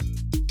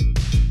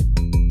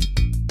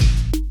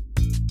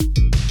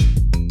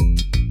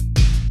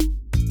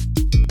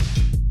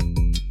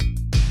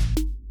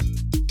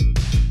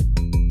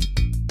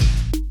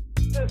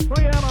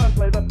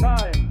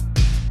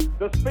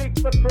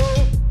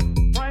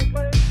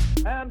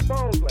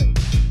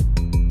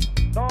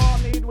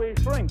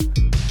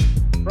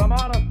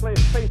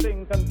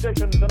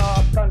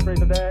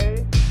country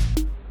today,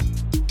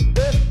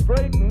 this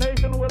great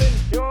nation will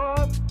endure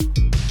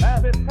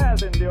as it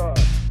has endured,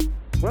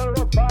 will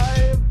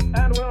revive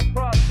and will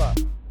prosper.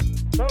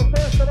 So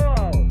first of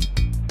all,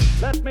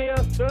 let me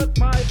assert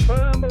my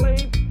firm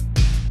belief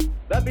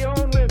that the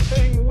only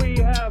thing we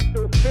have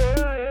to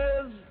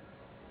fear is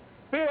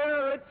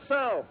fear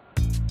itself.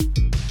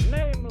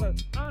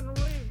 Nameless,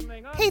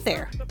 unreasoning... Hey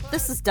there,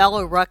 this is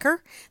Della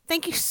Rucker.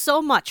 Thank you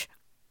so much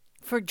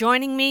for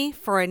joining me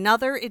for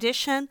another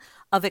edition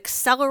of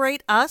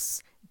Accelerate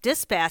Us,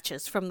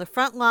 Dispatches from the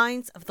Front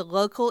Lines of the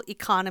Local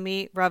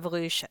Economy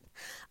Revolution.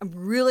 I'm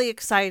really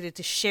excited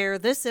to share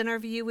this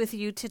interview with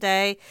you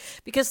today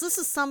because this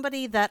is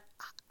somebody that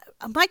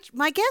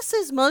my guess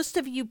is most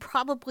of you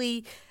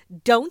probably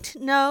don't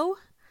know,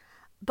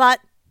 but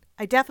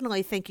I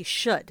definitely think you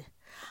should.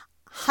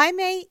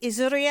 Jaime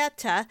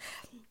Izurrieta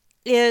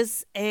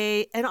is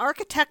an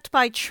architect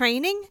by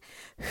training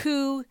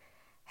who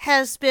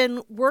has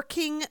been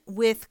working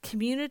with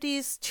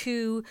communities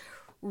to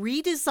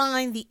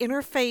redesign the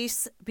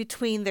interface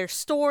between their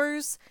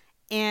stores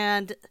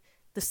and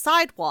the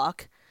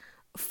sidewalk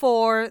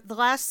for the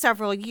last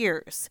several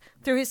years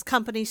through his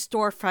company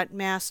Storefront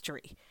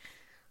Mastery.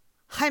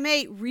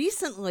 Jaime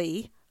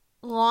recently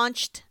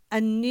launched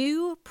a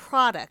new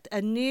product,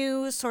 a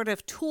new sort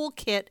of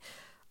toolkit,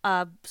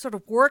 sort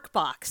of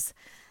workbox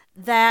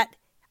that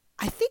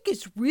I think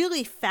is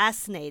really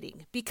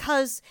fascinating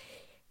because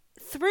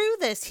through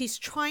this, he's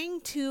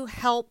trying to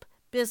help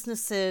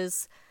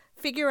businesses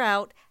figure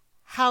out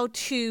how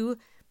to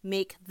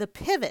make the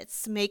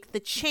pivots, make the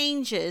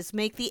changes,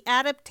 make the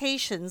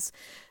adaptations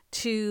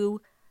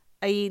to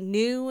a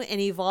new and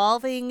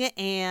evolving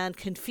and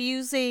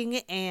confusing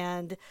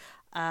and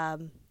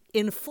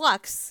in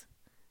flux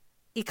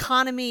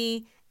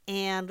economy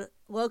and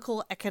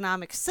local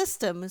economic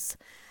systems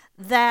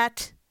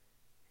that,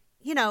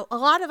 you know, a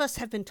lot of us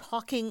have been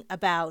talking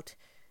about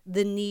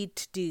the need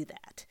to do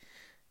that.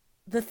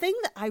 The thing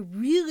that I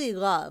really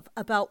love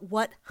about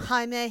what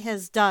Jaime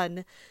has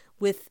done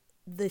with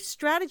the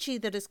strategy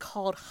that is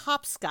called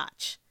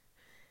hopscotch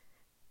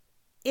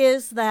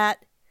is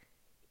that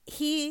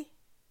he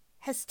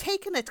has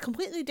taken a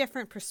completely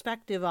different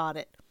perspective on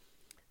it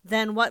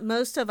than what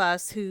most of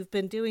us who've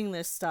been doing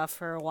this stuff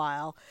for a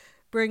while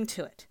bring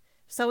to it.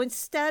 So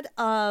instead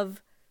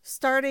of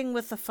starting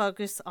with the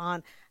focus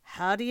on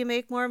how do you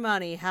make more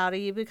money, how do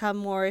you become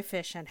more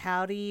efficient,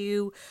 how do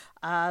you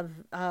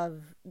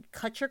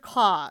cut your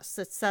costs,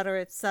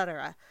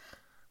 etc.,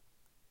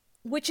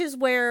 which is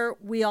where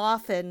we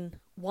often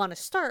want to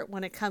start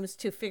when it comes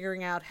to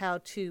figuring out how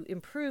to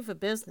improve a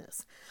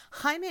business.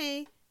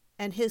 Jaime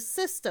and his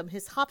system,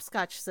 his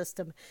hopscotch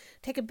system,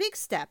 take a big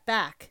step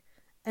back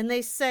and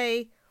they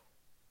say,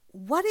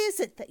 what is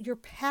it that you're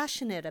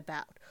passionate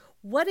about?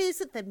 What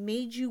is it that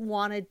made you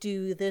want to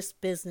do this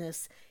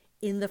business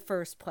in the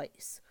first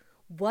place?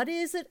 What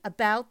is it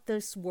about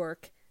this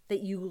work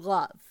that you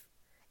love?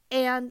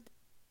 And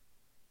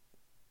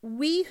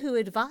we who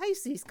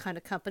advise these kind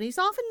of companies,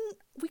 often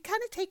we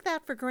kind of take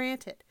that for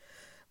granted.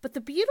 But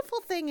the beautiful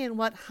thing in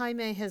what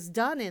Jaime has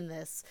done in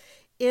this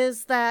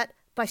is that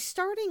by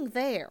starting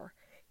there,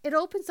 it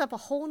opens up a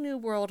whole new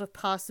world of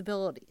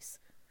possibilities.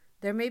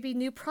 There may be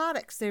new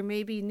products, there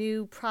may be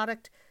new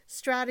product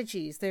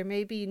strategies, there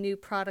may be new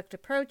product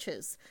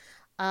approaches,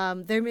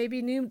 there may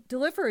be new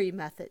delivery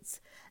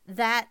methods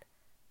that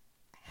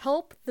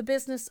help the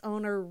business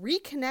owner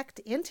reconnect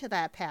into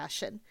that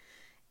passion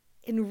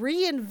and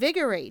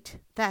reinvigorate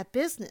that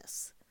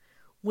business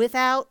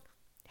without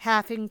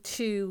having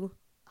to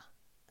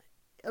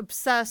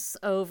obsess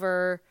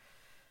over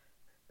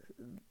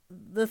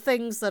the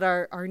things that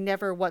are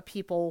never what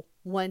people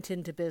went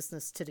into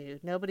business to do.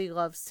 Nobody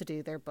loves to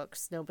do their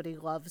books. Nobody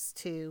loves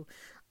to,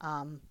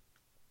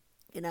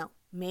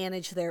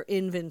 manage their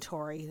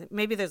inventory.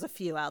 Maybe there's a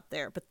few out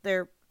there, but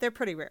they're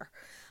pretty rare.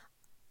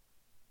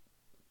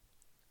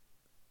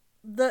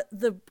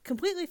 The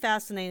completely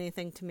fascinating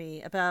thing to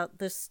me about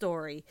this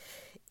story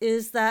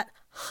is that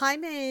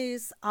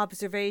Jaime's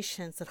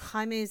observations and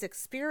Jaime's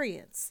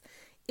experience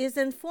is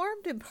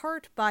informed in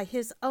part by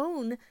his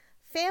own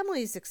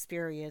family's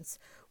experience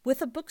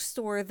with a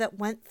bookstore that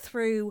went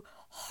through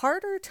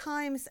harder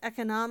times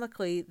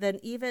economically than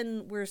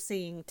even we're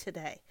seeing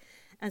today.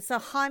 And so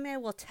Jaime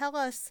will tell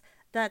us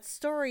that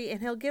story,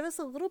 and he'll give us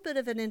a little bit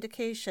of an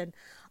indication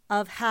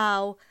of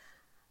how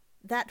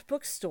that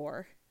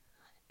bookstore,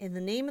 and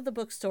the name of the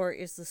bookstore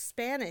is the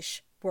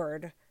Spanish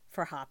word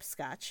for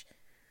hopscotch,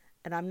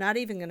 and I'm not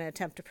even going to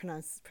attempt to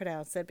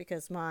pronounce it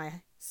because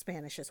my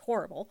Spanish is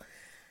horrible.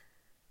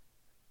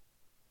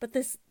 But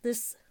this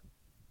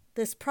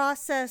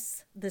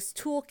process, this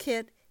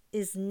toolkit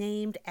is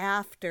named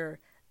after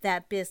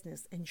that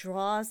business and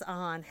draws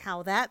on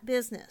how that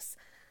business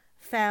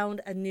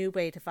found a new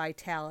way to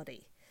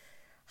vitality.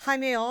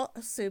 Jaime will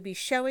also be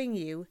showing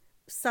you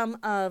some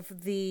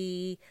of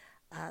the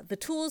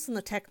tools and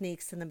the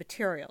techniques and the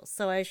materials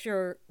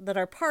that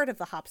are part of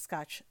the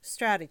hopscotch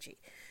strategy.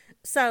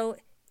 So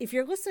if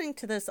you're listening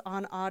to this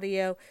on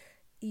audio,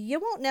 you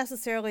won't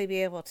necessarily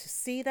be able to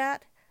see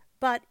that,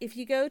 but if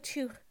you go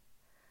to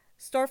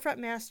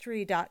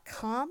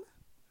storefrontmastery.com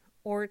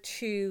or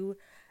to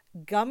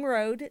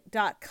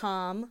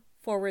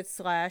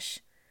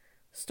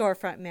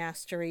gumroad.com/storefront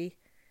mastery,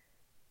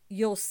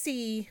 you'll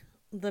see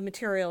the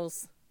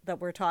materials that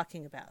we're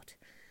talking about.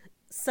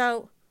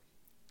 So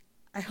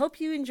I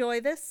hope you enjoy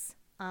this.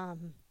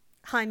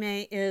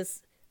 Jaime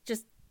is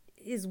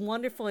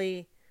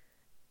wonderfully,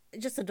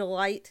 just a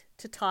delight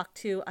to talk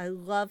to. I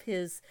love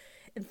his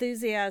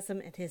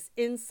enthusiasm and his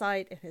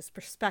insight and his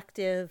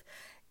perspective.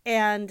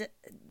 And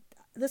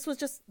this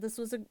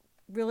was a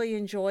really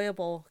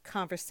enjoyable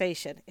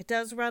conversation. It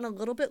does run a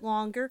little bit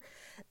longer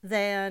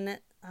than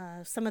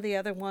some of the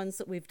other ones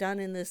that we've done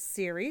in this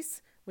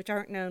series, which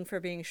aren't known for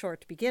being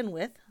short to begin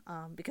with,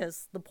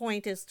 because the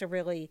point is to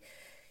really,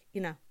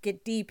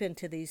 get deep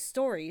into these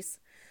stories.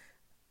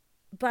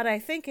 But I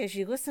think as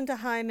you listen to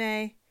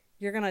Jaime,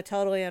 you're going to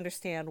totally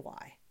understand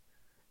why.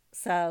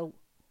 So,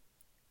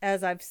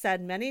 as I've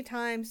said many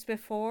times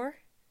before,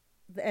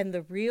 and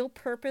the real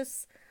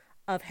purpose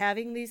of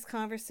having these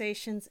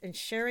conversations and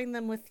sharing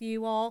them with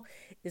you all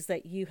is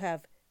that you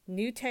have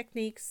new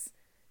techniques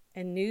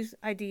and new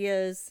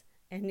ideas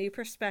and new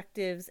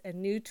perspectives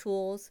and new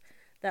tools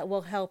that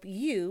will help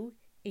you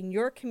in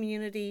your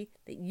community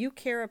that you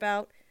care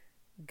about.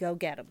 Go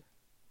get them.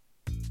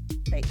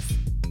 Thanks.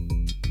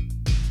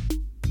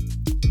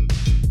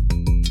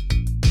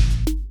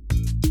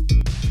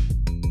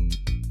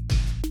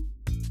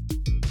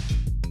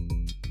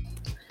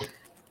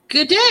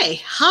 Good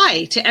day.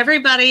 Hi to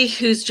everybody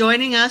who's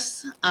joining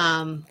us.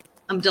 I'm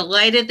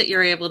delighted that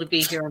you're able to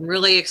be here. I'm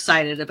really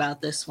excited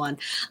about this one.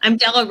 I'm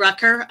Della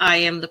Rucker. I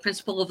am the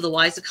principal of the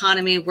Wise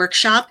Economy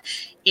Workshop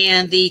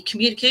and the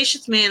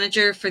communications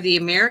manager for the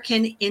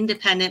American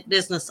Independent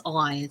Business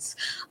Alliance,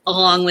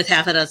 along with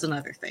half a dozen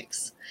other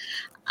things.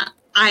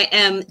 I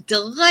am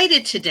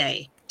delighted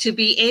today to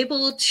be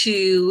able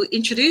to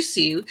introduce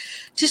you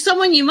to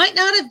someone you might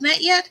not have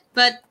met yet,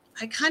 but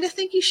I kind of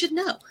think you should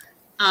know.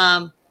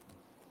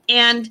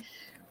 And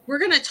we're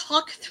going to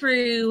talk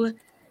through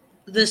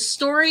the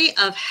story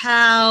of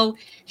how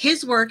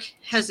his work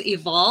has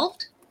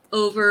evolved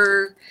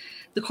over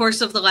the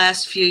course of the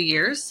last few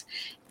years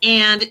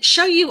and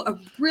show you a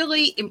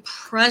really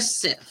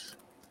impressive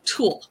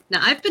tool.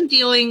 Now, I've been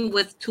dealing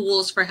with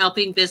tools for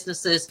helping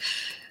businesses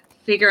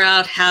figure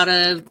out how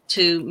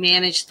to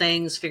manage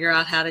things, figure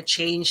out how to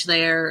change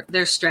their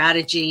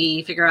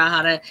strategy, figure out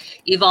how to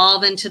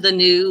evolve into the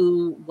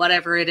new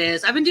whatever it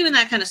is. I've been doing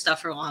that kind of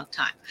stuff for a long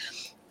time.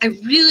 I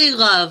really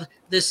love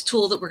this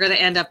tool that we're going to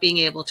end up being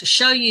able to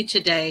show you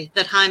today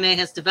that Jaime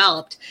has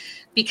developed,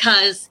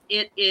 because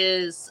it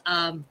is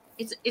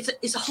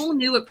it's a whole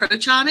new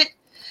approach on it,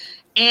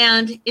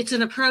 and it's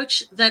an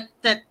approach that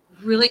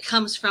really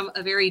comes from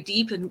a very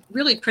deep and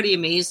really pretty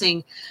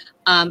amazing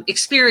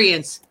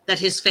experience that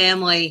his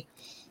family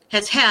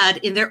has had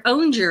in their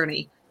own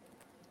journey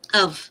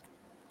of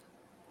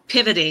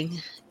pivoting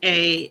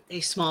a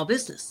small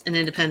business, an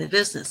independent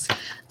business.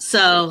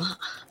 So,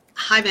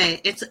 Jaime,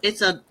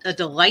 it's a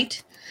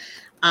delight.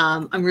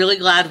 I'm really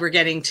glad we're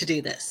getting to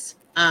do this.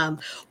 Why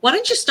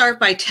don't you start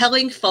by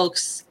telling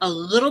folks a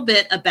little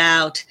bit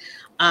about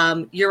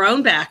your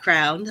own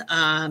background?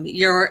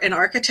 You're an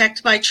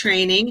architect by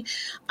training.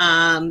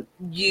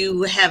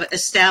 You have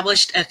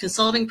established a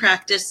consulting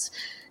practice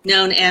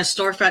known as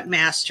Storefront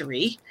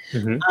Mastery.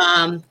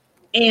 Mm-hmm.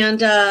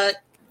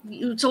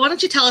 So why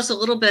don't you tell us a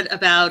little bit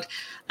about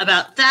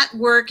that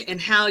work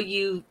and how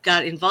you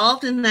got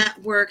involved in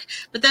that work.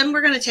 But then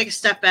we're going to take a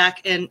step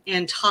back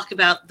and talk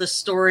about the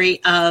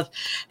story of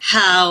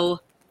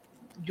how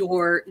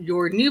your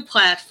new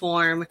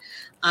platform,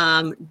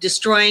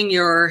 destroying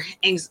your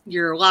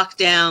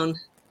lockdown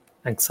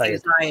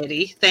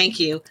anxiety. Thank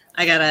you.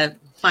 I got to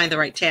find the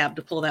right tab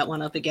to pull that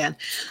one up again.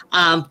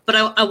 But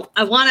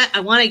I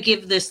want to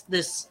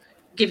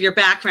give your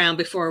background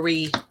before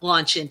we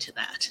launch into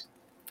that.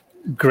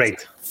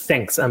 Great.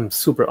 Thanks. I'm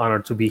super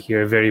honored to be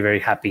here. Very, very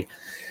happy.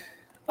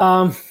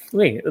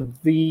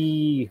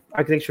 The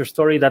architecture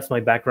story, that's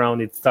my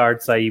background. It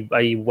starts, I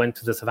went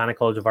to the Savannah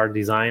College of Art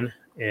Design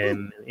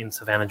in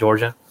Savannah,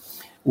 Georgia,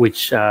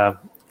 which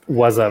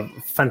was a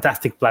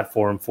fantastic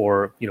platform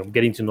for,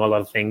 getting to know a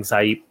lot of things.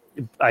 I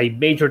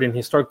majored in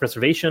historic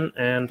preservation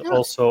and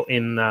also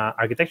in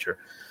architecture.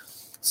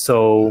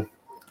 So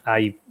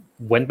I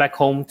went back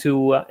home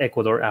to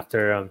Ecuador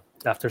after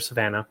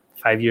Savannah,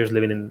 5 years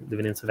living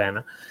in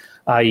Savannah.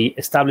 I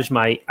established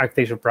my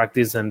architecture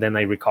practice, and then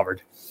I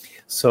recovered.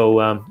 So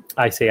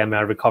I say I'm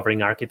a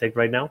recovering architect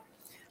right now.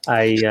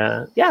 I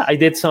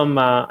did some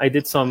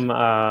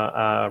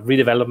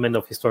redevelopment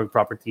of historic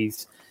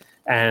properties,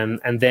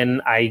 and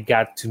then I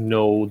got to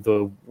know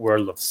the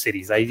world of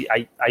cities.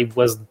 I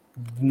was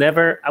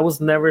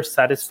never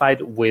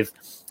satisfied with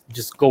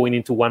just going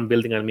into one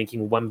building and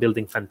making one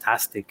building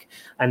fantastic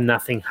and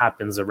nothing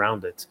happens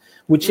around it,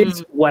 which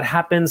is what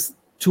happens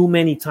too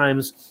many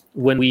times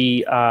when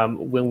we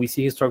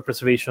see historic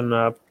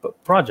preservation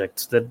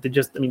projects. That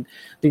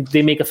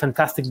they make a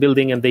fantastic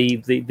building and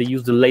they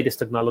use the latest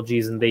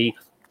technologies and they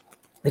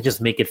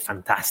just make it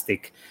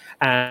fantastic.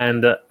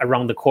 And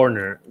around the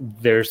corner,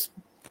 there's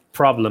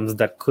problems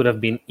that could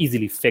have been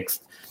easily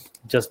fixed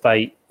just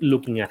by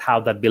looking at how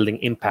that building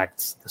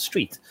impacts the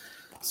street.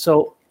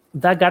 So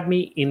that got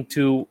me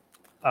into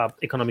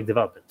economic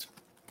development.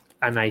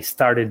 And I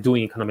started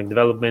doing economic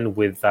development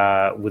with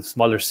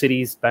smaller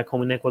cities back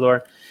home in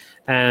Ecuador.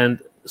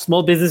 And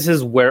small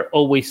businesses were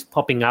always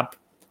popping up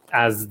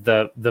as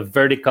the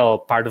vertical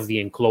part of the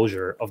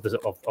enclosure of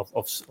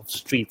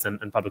streets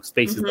and public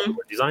spaces that we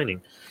were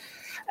designing.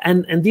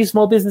 And these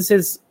small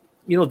businesses,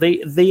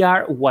 they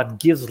are what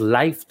gives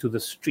life to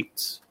the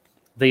streets.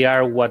 They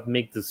are what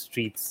make the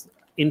streets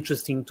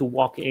interesting to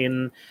walk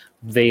in.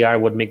 They are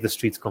what make the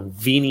streets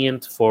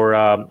convenient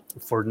for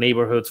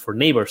neighborhoods, for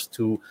neighbors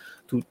to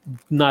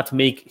not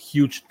make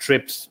huge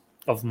trips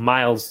of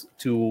miles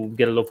to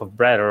get a loaf of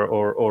bread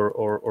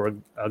or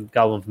a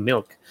gallon of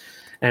milk.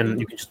 And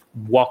you can just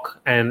walk.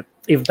 And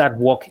if that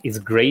walk is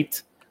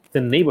great,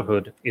 the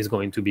neighborhood is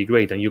going to be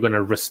great. And you're going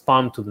to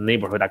respond to the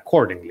neighborhood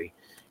accordingly.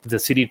 If the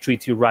city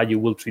treats you right, you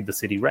will treat the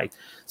city right.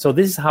 So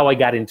this is how I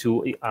got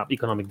into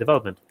economic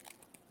development.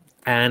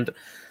 And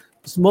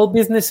small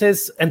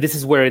businesses, and this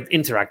is where it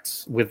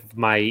intersects with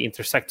my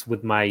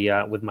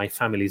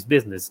family's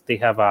business. They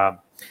have a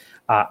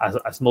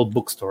small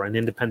bookstore, an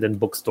independent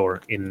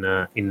bookstore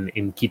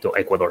in Quito,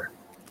 Ecuador,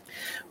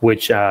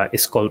 which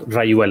is called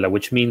Rayuela,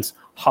 which means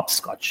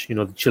hopscotch,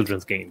 the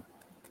children's game.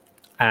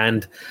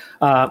 And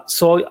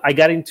so I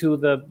got into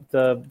the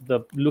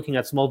looking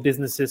at small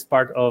businesses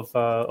part of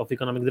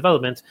economic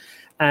development,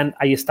 and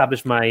I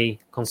established my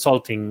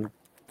consulting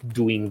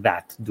doing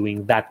that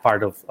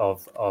part of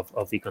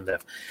econ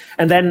dev.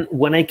 And then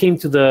when I came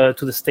to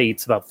the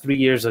States about 3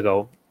 years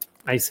ago,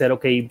 I said,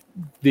 okay,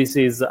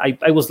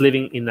 I was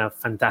living in a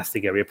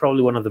fantastic area,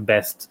 probably one of the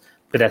best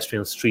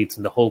pedestrian streets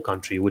in the whole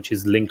country, which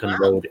is Lincoln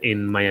Road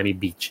in Miami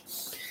Beach.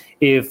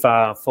 If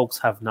folks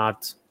have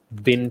not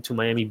been to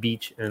Miami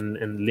Beach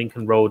and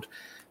Lincoln Road,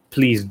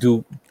 please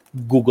do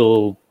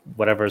Google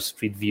whatever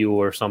Street View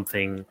or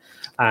something.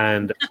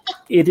 And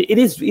it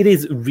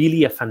is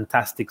really a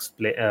fantastic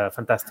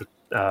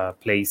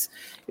place.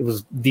 It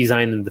was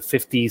designed in the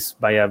 50s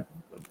by a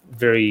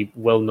very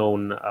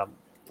well-known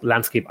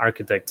landscape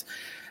architect.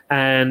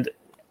 And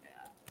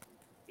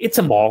it's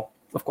a mall,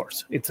 of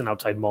course. It's an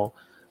outside mall.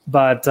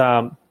 But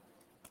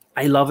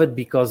I love it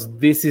because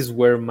this is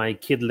where my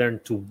kid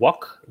learned to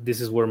walk.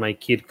 This is where my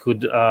kid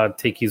could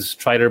take his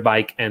Strider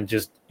bike and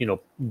just,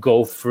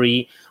 go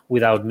free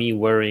without me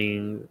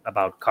worrying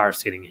about car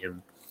sitting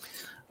him.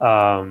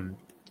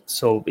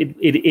 So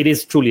it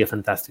is truly a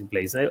fantastic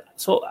place.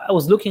 So I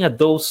was looking at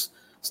those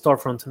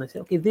storefronts and I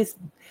said, okay, these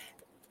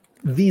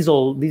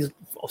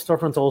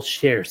storefronts all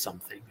share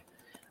something.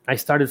 I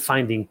started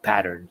finding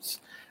patterns,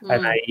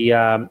 and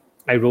I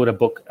wrote a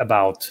book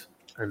about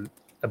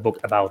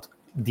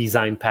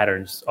design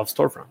patterns of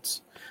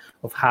storefronts,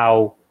 of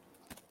how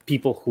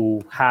people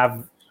who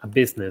have a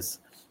business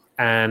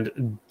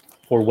and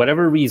for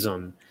whatever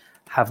reason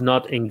have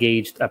not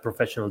engaged a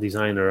professional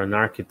designer, an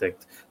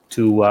architect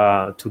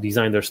to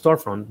design their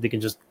storefront, they can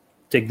just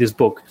take this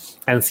book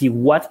and see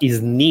what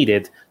is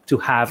needed to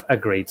have a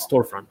great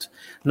storefront.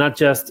 Not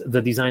just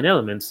the design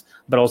elements,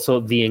 but also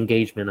the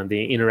engagement and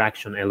the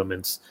interaction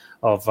elements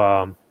of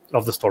the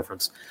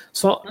storefronts.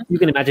 So you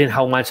can imagine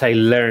how much I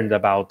learned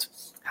about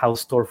how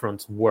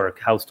storefronts work,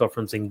 how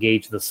storefronts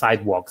engage the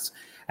sidewalks,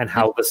 and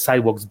how the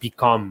sidewalks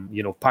become,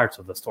 parts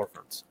of the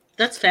storefronts.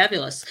 That's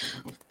fabulous.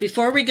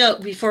 Before we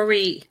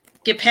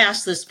get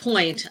past this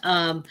point,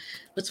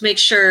 let's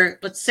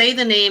say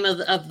the name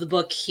of the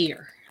book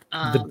here.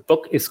 The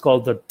book is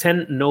called The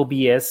 10 No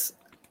BS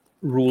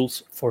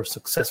Rules for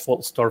Successful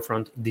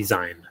Storefront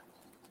Design.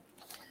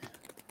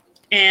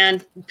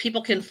 And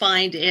people can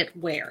find it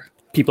where?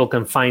 People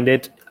can find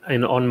it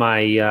on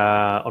my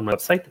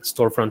website,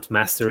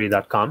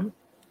 storefrontmastery.com.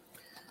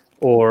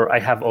 Or I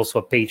have also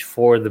a page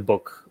for the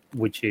book,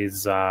 which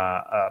is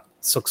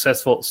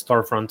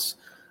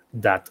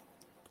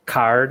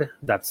successfulstorefronts.card.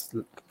 That's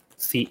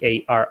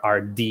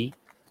CARRD.co.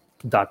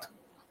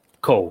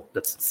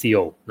 That's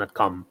CO, not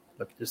com,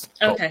 but just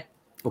co.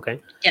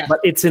 Okay. Yeah. But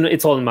it's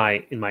all in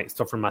my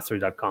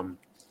storefrontmastery.com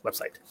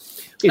website.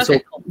 Okay, so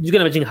you can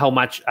imagine how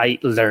much I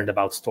learned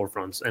about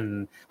storefronts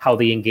and how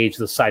they engage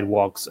the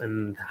sidewalks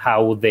and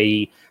how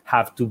they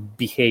have to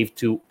behave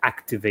to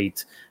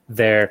activate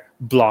their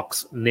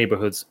blocks,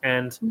 neighborhoods,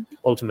 and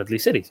ultimately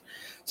cities.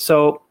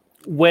 So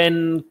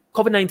when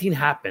COVID-19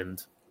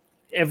 happened,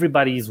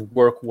 everybody's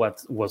work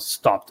was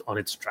stopped on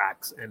its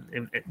tracks,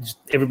 and just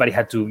everybody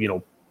had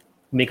to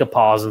make a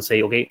pause and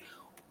say, okay,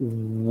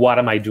 what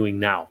am I doing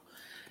now?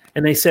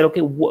 And I said,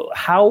 okay,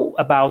 how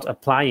about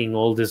applying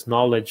all this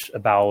knowledge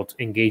about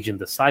engaging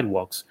the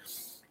sidewalks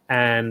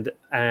and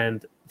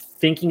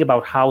thinking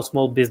about how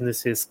small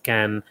businesses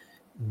can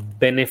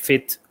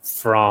benefit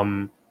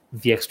from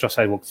the extra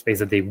sidewalk space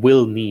that they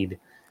will need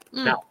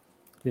now?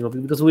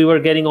 Because we were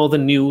getting all the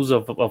news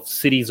of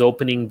cities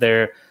opening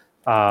their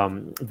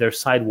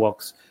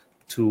sidewalks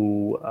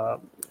to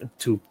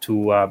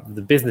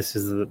the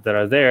businesses that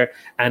are there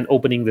and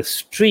opening the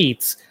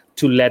streets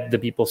to let the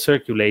people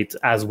circulate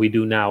as we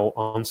do now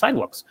on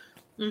sidewalks.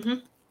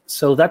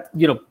 So that,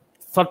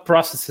 thought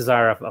processes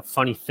are a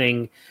funny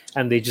thing,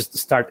 and they just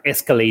start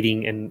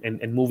escalating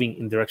and moving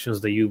in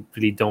directions that you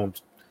really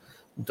don't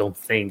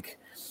think.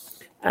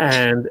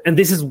 And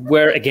this is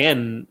where,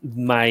 again,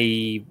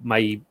 my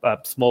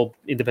small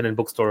independent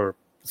bookstore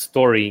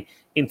story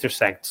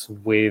intersects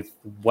with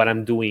what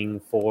I'm doing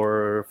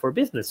for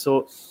business.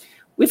 So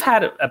we've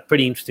had a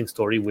pretty interesting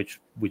story, which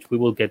we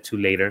will get to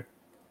later,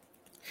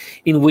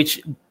 in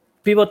which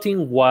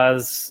pivoting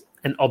was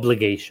an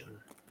obligation.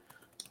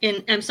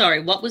 I'm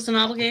sorry, what was an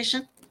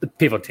obligation?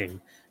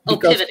 Pivoting.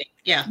 Pivoting.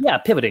 Yeah. Yeah,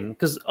 pivoting,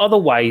 because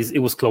otherwise it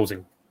was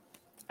closing.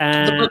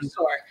 And the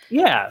bookstore.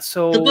 Yeah,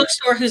 so the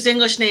bookstore whose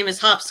English name is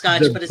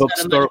Hopscotch, but it's got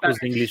a much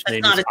better. English that's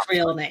name not is its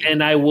real name.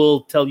 And I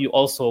will tell you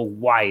also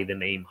why the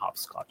name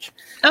Hopscotch.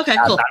 Okay,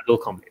 cool.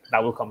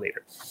 That will come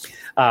later.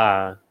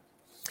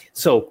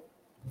 So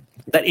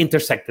that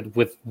intersected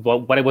with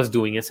what I was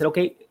doing. I said,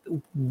 okay,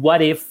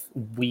 what if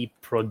we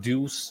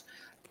produce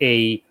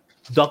a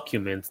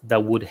document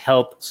that would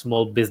help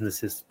small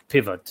businesses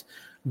pivot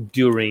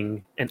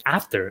during and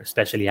after,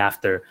 especially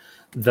after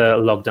the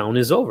lockdown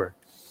is over?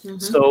 Mm-hmm.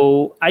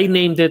 So I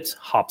named it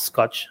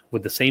Hopscotch,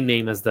 with the same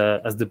name as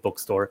the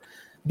bookstore,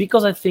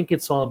 because I think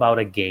it's all about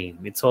a game.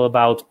 It's all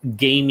about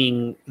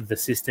gaming the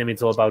system.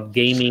 It's all about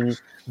gaming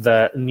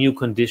the new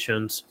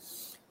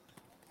conditions.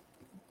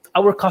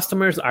 Our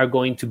customers are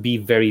going to be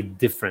very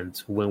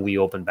different when we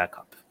open back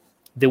up.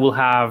 They will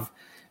have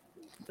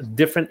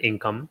different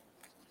income.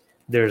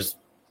 There's,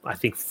 I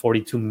think,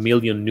 42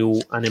 million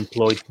new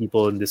unemployed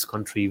people in this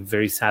country,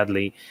 very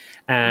sadly,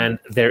 and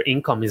their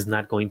income is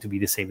not going to be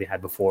the same they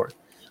had before,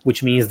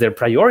 which means their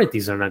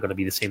priorities are not going to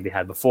be the same they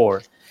had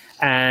before.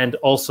 And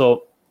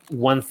also,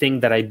 one thing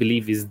that I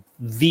believe is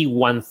the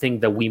one thing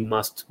that we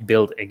must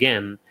build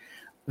again,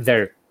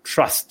 their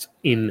trust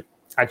in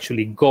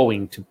actually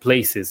going to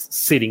places,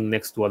 sitting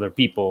next to other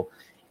people,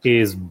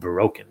 is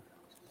broken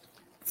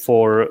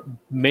for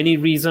many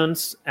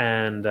reasons,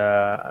 and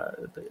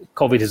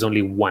COVID is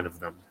only one of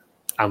them,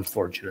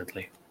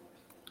 unfortunately.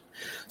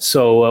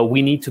 So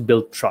we need to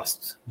build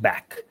trust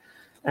back.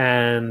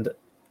 And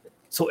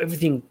so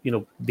everything,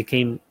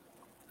 became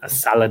a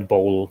salad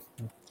bowl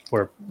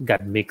or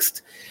got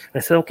mixed.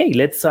 And I said, okay,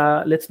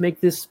 let's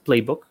make this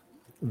playbook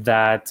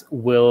that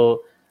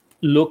will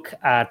look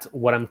at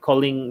what I'm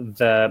calling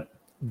the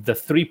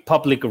three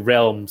public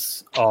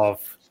realms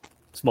of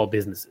small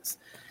businesses.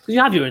 Because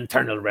you have your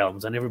internal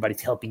realms, and everybody's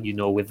helping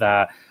with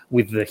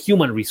the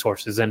human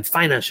resources and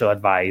financial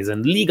advice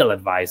and legal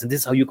advice, and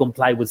this is how you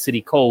comply with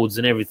city codes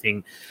and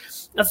everything.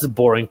 That's the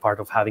boring part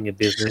of having a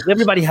business.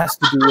 Everybody has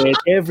to do it.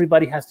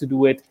 Everybody has to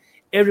do it.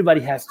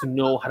 Everybody has to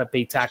know how to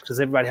pay taxes.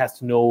 Everybody has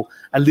to know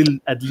at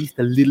least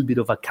a little bit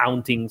of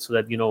accounting, so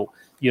that you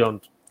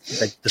don't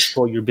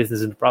destroy your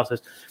business in the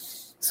process.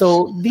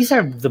 So these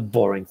are the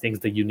boring things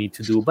that you need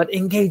to do. But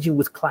engaging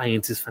with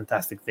clients is a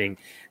fantastic thing.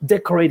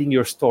 Decorating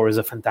your store is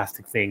a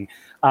fantastic thing.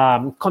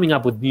 Coming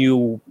up with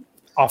new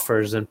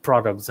offers and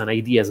products and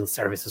ideas and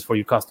services for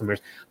your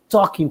customers.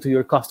 Talking to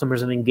your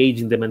customers and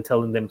engaging them and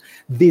telling them,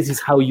 this is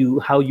how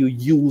you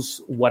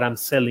use what I'm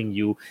selling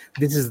you.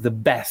 This is the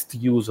best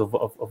use of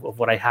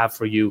what I have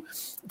for you.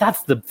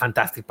 That's the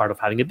fantastic part of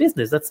having a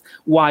business. That's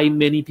why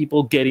many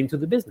people get into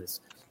the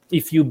business.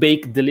 If you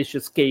bake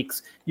delicious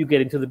cakes, you get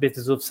into the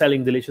business of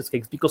selling delicious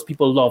cakes because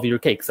people love your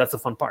cakes. That's the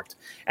fun part.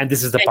 And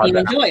this is the part you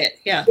enjoy it.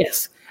 Yeah.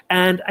 Yes.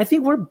 And I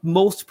think we're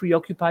most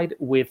preoccupied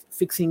with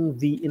fixing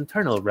the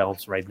internal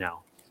realms right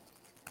now.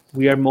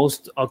 We are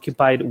most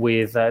occupied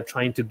with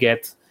trying to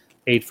get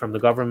aid from the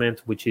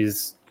government, which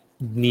is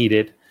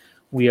needed.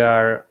 We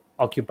are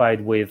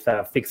occupied with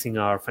fixing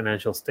our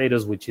financial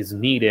status, which is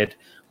needed.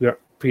 We are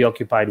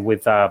preoccupied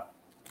with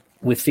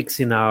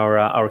fixing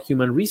our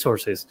human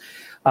resources,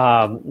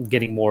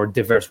 getting more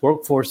diverse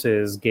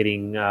workforces,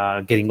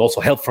 getting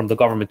also help from the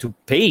government to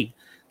pay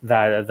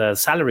the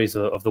salaries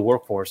of the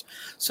workforce.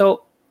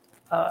 So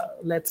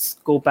let's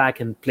go back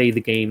and play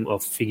the game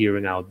of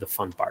figuring out the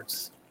fun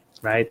parts,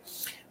 right?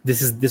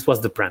 This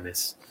was the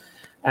premise,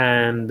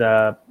 and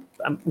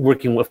I'm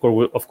working, of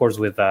course,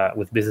 with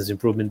business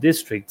improvement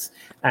districts.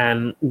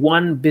 And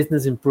one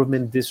business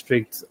improvement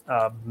district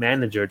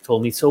manager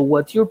told me, "So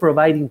what you're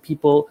providing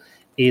people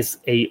is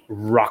a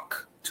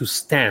rock to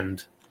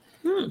stand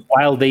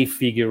while they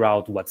figure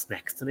out what's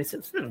next." And I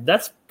said,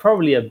 that's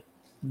probably a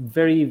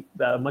very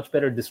much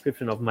better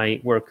description of my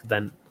work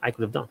than I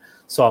could have done.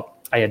 So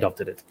I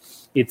adopted it.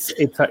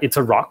 It's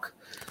a rock,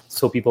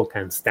 so people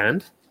can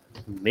stand,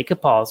 make a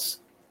pause,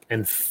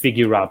 and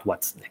figure out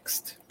what's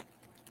next.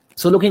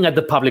 So looking at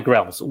the public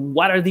realms,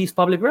 what are these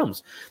public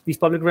realms? These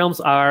public realms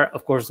are,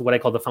 of course, what I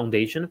call the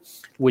foundation,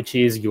 which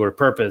is your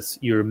purpose,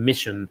 your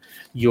mission,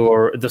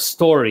 the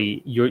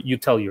story you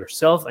tell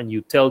yourself and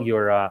you tell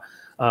your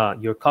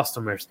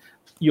customers,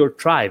 your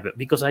tribe.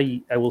 Because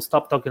I will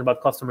stop talking about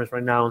customers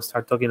right now and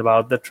start talking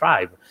about the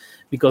tribe,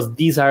 because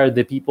these are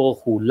the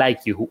people who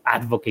like you, who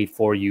advocate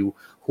for you,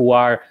 who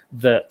are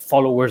the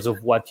followers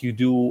of what you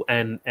do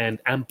and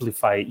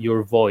amplify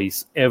your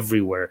voice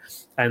everywhere.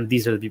 And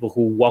these are the people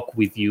who walk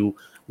with you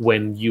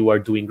when you are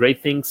doing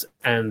great things,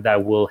 and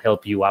that will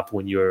help you up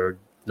when you're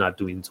not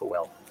doing so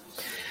well.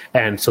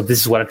 And so this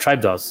is what a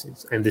tribe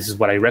does, and this is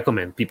what I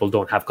recommend. People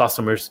don't have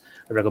customers.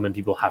 I recommend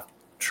people have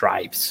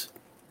tribes.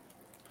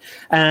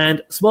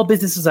 And small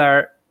businesses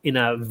are in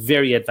a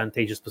very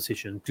advantageous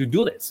position to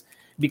do this,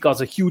 because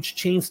a huge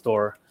chain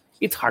store,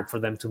 it's hard for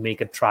them to make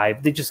a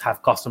tribe. They just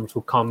have customers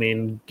who come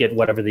in, get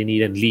whatever they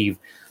need, and leave.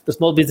 The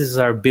small businesses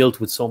are built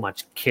with so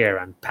much care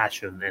and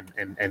passion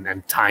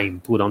and time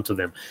put onto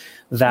them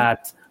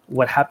that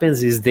what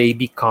happens is they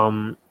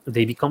become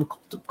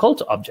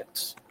cult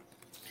objects.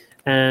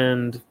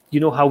 And you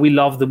know how we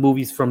love the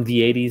movies from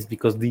the 80s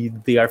because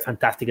they are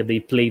fantastic, and they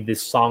play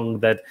this song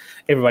that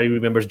everybody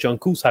remembers, John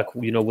Cusack,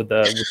 you know, with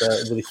the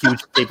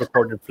huge tape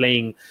recorder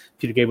playing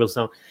Peter Gabriel's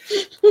song.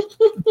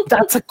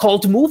 That's a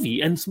cult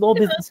movie, and small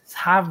businesses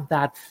have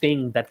that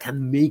thing that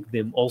can make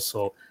them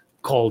also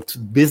cult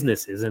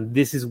businesses, and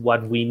this is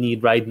what we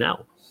need right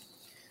now.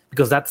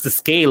 Because that's the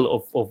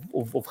scale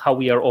of how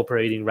we are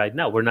operating right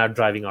now. We're not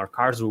driving our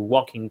cars. We're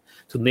walking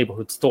to the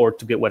neighborhood store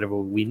to get whatever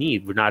we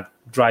need. We're not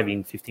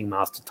driving 15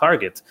 miles to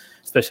Target,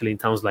 especially in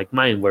towns like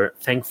mine, where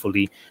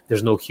thankfully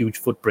there's no huge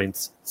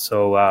footprints.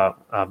 So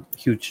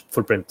huge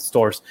footprint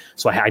stores.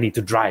 So I need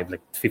to drive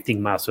like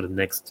 15 miles to the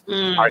next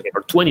Target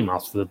or 20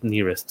 miles to the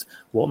nearest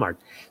Walmart.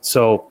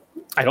 So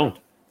I don't.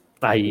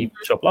 I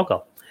shop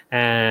local.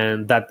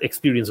 And that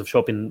experience of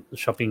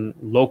shopping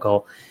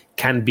local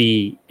can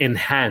be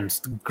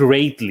enhanced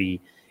greatly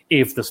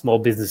if the small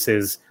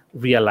businesses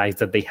realize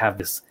that they have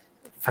this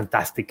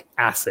fantastic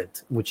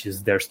asset, which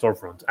is their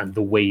storefront and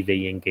the way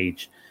they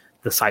engage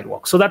the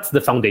sidewalk. So that's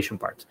the foundation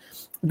part.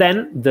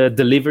 Then the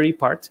delivery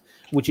part,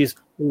 which is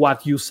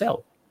what you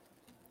sell.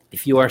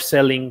 If you are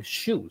selling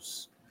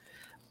shoes,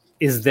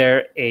 is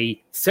there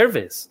a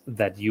service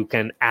that you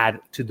can add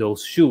to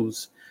those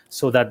shoes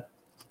so that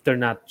they're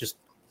not just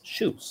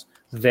shoes?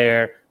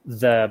 They're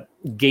the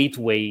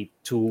gateway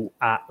to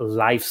a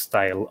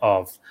lifestyle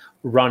of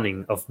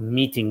running, of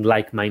meeting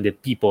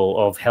like-minded people,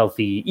 of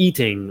healthy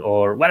eating,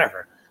 or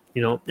whatever,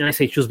 you know. And I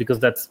say shoes because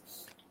that's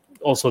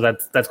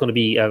going to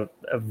be a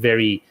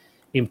very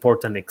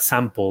important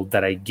example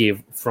that I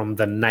give from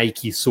the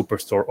Nike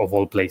Superstore of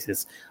all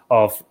places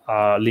of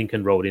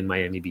Lincoln Road in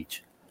Miami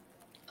Beach.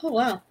 Oh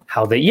wow!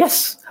 How they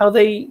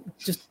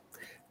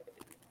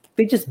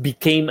just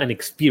became an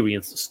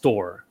experience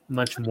store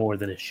much more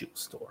than a shoe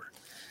store.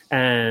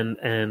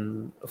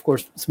 And of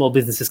course, small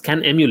businesses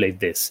can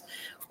emulate this.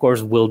 Of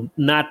course, will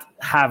not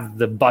have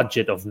the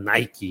budget of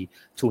Nike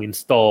to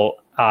install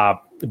a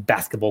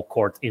basketball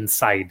court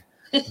inside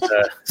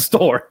the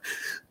store,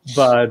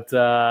 but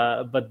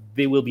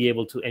they will be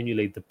able to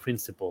emulate the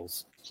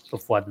principles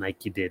of what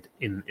Nike did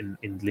in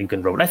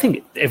Lincoln Road. I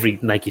think every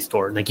Nike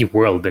store, Nike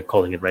World, they're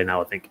calling it right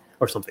now, I think,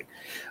 or something.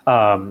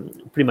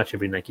 Pretty much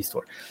every Nike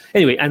store.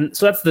 Anyway, and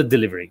so that's the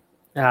delivery.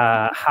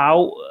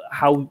 How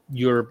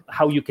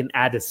you can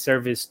add a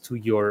service to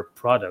your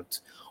product,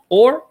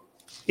 or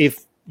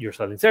if you're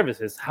selling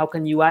services, how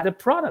can you add a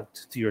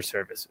product to your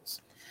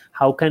services?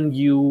 How can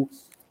you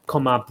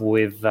come up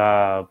with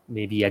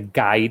maybe a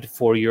guide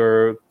for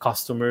your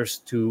customers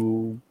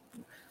to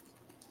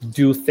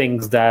do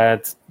things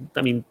that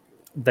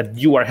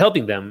you are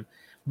helping them,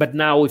 but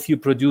now if you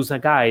produce a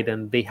guide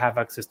and they have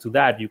access to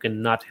that, you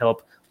can not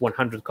help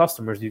 100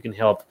 customers, you can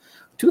help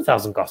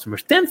 2,000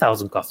 customers,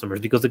 10,000 customers,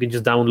 because they can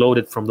just download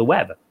it from the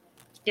web.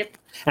 Yep.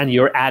 And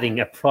you're adding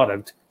a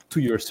product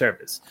to your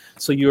service.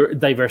 So you're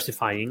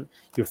diversifying,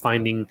 you're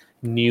finding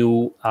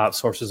new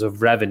sources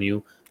of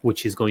revenue,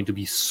 which is going to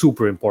be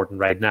super important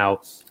right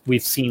now.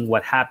 We've seen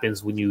what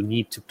happens when you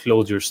need to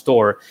close your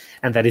store,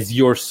 and that is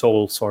your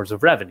sole source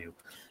of revenue.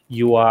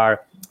 You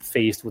are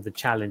faced with the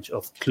challenge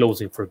of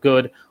closing for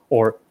good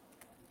or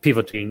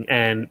pivoting,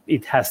 and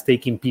it has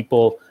taken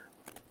people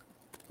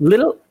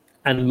little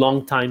and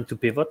long time to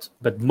pivot,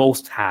 but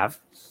most have,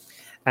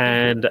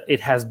 and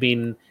it has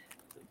been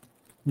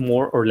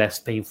more or less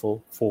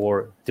painful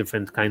for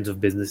different kinds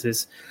of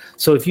businesses.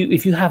 So if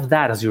you have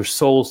that as your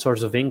sole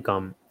source of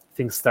income,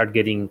 things start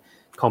getting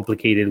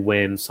complicated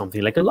when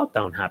something like a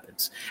lockdown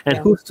happens. And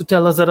who's to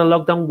tell us that a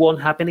lockdown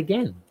won't happen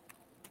again?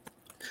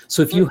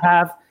 So if you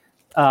have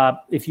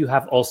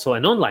also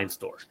an online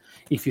store,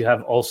 if you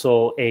have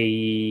also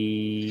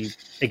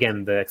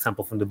again, the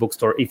example from the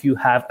bookstore, if you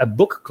have a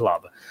book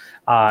club,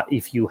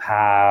 if you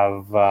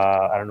have,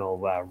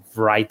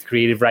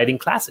 creative writing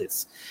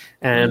classes.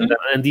 And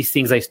these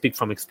things I speak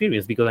from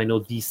experience because I know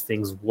these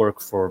things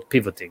work for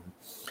pivoting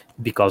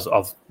because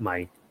of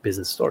my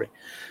business story.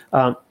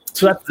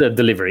 So that's the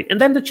delivery.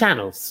 And then the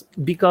channels,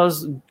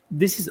 because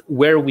this is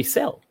where we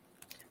sell.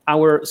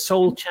 Our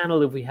sole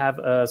channel, if we have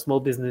a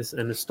small business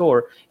and a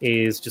store,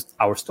 is just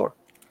our store.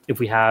 If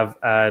we have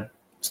a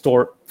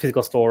store,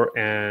 physical store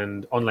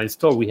and online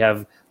store, we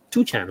have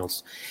 2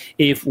 channels.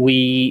 If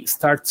we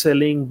start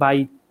selling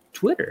by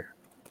Twitter,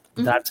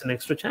 that's an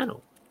extra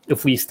channel.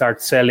 If we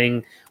start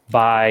selling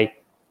by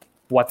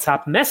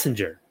WhatsApp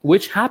Messenger,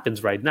 which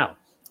happens right now,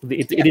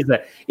 it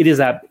is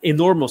an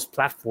enormous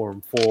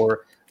platform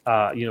for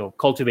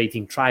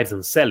cultivating tribes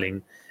and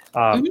selling.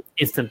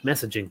 instant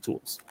messaging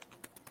tools.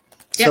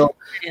 Yeah. So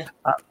Yeah.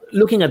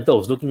 looking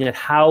at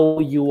how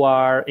you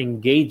are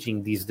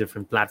engaging these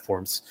different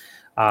platforms,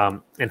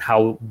 and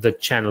how the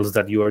channels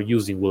that you are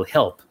using will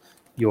help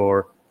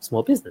your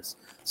small business.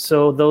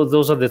 So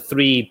those are the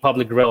three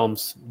public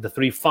realms, the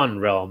three fun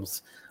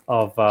realms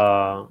of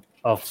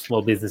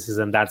small businesses,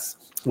 and that's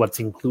what's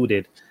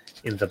included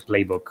in the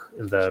playbook,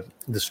 in the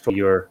Destroy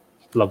Your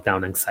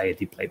Lockdown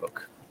Anxiety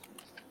playbook.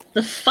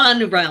 The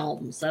fun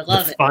realms. I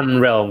love it. Fun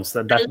realms.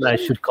 I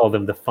should call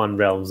them the fun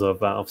realms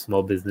of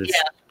small business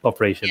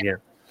operation. Yeah.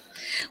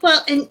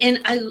 Well, and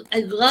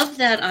I love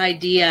that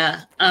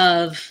idea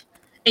of,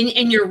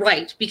 and you're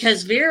right,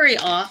 because very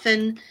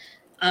often,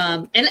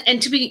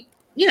 and to be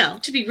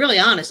really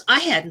honest, I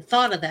hadn't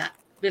thought of that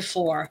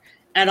before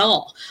at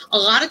all. A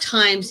lot of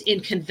times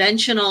in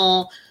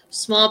conventional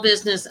small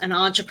business and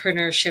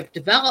entrepreneurship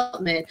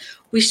development,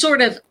 we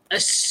sort of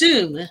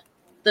assume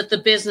that the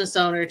business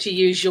owner, to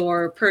use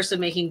your person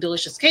making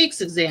delicious cakes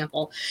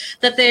example,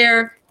 that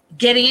they're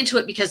getting into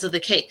it because of the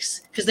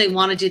cakes, because they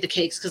want to do the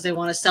cakes, because they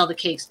want to sell the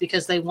cakes,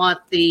 because they want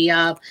the,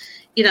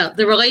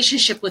 the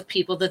relationship with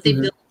people that they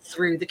build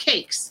through the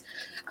cakes.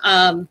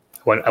 I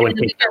want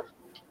cake.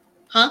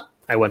 Huh?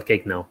 I want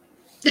cake now.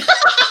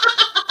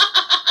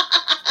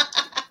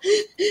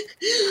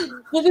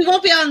 Well, we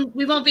won't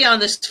be on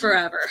this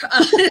forever.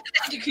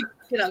 You can,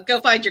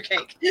 go find your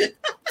cake.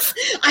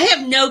 I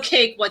have no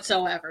cake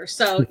whatsoever,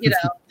 so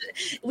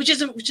which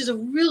is a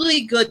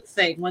really good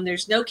thing. When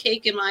there's no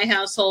cake in my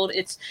household,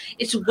 it's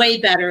way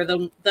better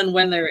than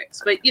when there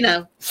is. But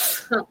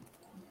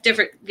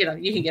different.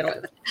 You can get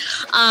away with it.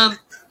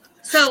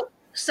 So.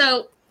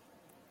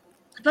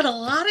 But a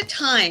lot of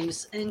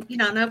times, and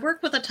I've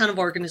worked with a ton of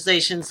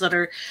organizations that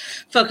are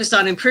focused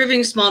on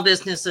improving small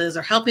businesses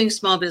or helping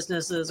small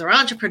businesses or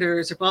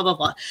entrepreneurs or blah, blah,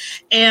 blah.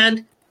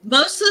 And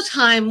most of the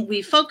time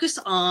we focus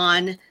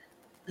on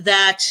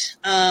that,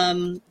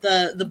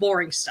 the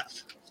boring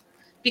stuff,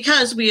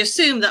 because we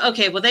assume that,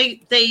 okay, well,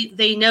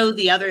 they know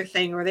the other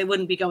thing, or they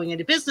wouldn't be going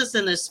into business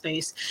in this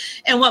space.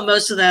 And what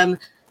most of them,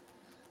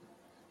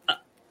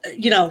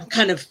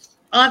 kind of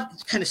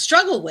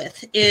struggle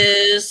with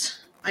is,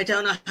 I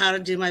don't know how to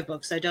do my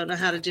books. I don't know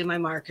how to do my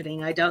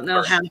marketing. I don't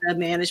know how to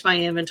manage my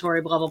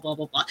inventory, blah, blah, blah,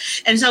 blah, blah.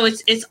 And so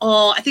it's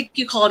all, I think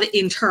you call it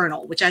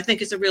internal, which I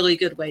think is a really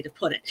good way to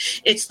put it.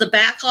 It's the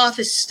back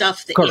office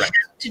stuff that you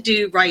have to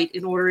do right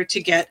in order to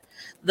get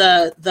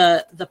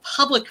the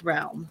public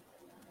realm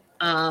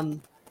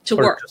to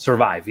work. To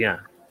survive, yeah.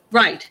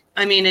 Right.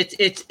 I mean,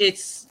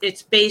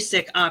 it's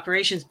basic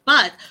operations.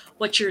 But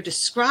what you're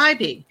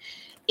describing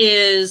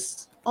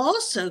is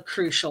also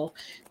crucial,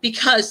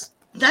 because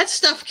that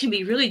stuff can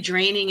be really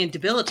draining and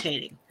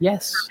debilitating.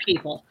 Yes. For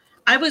people.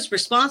 I was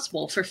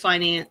responsible for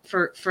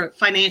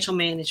financial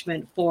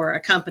management for a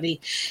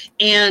company,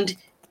 and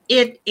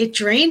it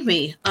drained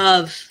me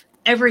of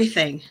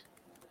everything.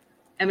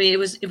 I mean,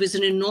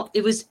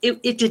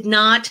 it did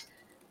not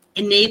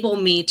enable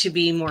me to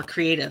be more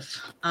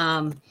creative.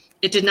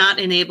 It did not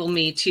enable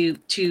me to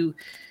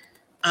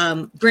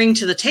bring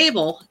to the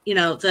table,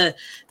 the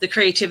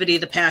creativity,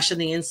 the passion,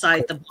 the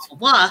insight, the blah,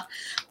 blah,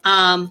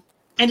 blah.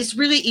 And it's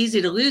really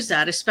easy to lose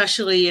that,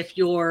 especially if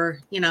you're,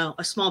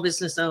 a small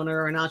business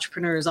owner or an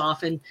entrepreneur is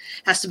often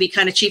has to be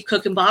kind of chief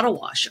cook and bottle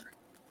washer.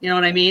 You know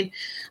what I mean?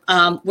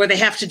 Where they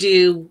have to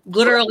do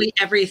literally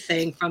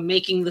everything from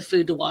making the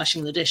food to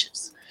washing the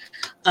dishes,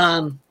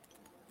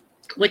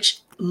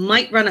 which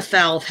might run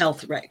afoul of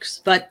health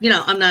regs. But,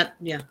 I'm not,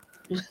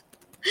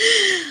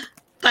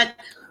 But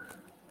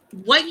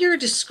what you're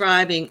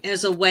describing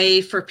is a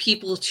way for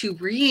people to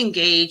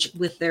re-engage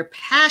with their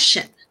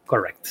passion.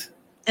 Correct.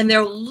 And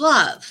their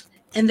love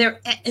and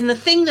the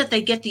thing that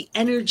they get the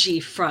energy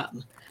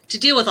from to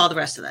deal with all the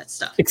rest of that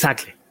stuff.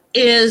 Exactly.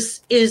 Is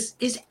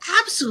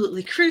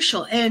absolutely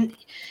crucial. And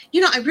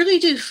I really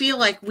do feel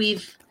like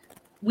we've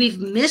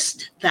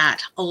missed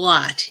that a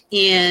lot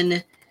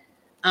in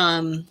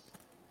working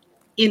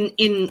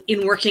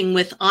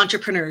with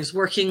entrepreneurs,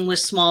 working with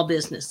small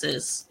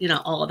businesses,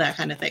 all of that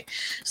kind of thing.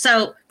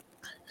 So,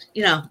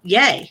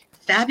 yay,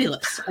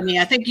 fabulous. I mean,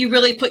 I think you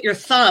really put your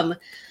thumb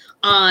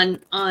on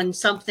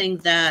something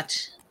that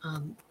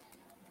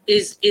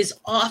is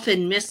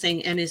often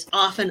missing and is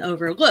often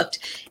overlooked.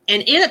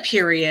 And in a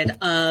period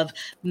of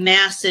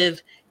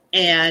massive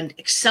and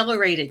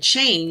accelerated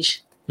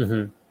change,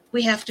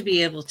 we have to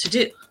be able to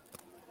do.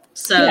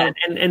 So, yeah,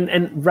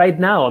 and right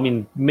now, I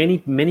mean,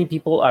 many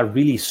people are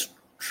really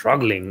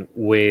struggling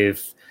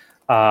with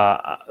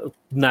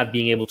not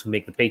being able to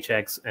make the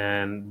paychecks,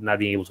 and not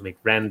being able to make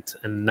rent,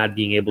 and not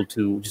being able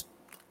to just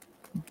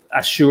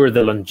assure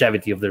the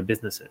longevity of their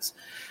businesses.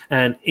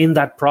 And in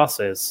that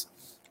process,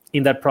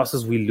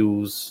 we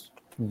lose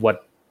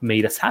what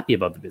made us happy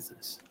about the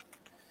business.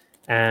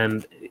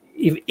 And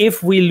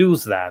if we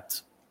lose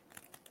that,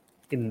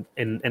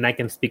 and I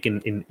can speak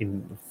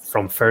in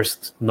from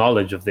first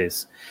knowledge of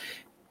this,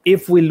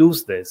 if we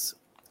lose this,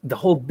 the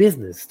whole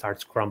business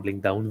starts crumbling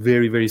down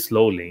very, very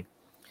slowly.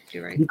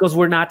 You're right. Because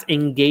we're not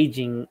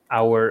engaging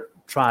our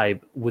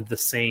tribe with the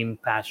same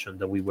passion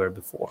that we were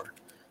before.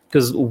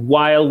 because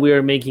while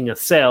we're making a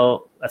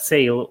sale,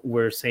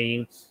 we're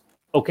saying,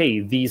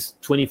 okay, these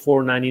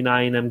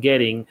 $24.99 I'm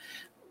getting,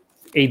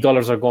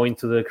 $8 are going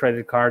to the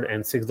credit card,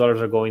 and $6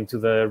 are going to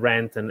the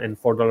rent,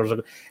 and $4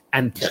 are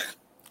and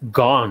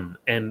gone,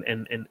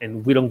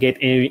 and we don't get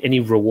any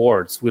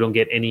rewards. We don't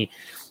get any,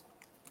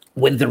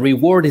 when the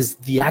reward is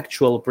the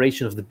actual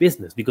operation of the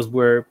business, because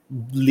we're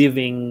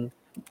living,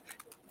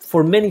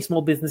 for many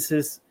small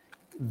businesses,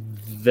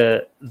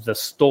 the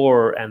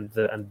store and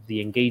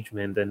the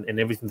engagement and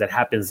everything that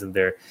happens in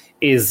there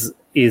is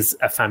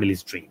a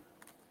family's dream.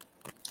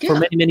 For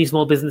many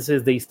small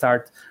businesses, they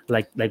start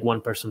like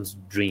one person's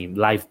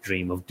life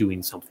dream of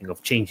doing something,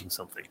 of changing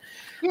something,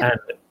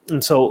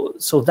 and so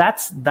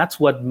that's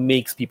what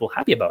makes people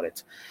happy about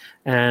it,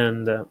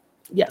 and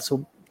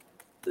so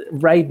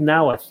right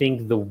now I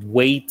think the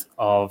weight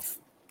of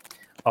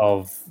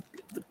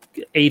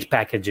 8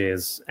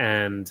 packages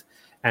and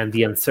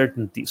the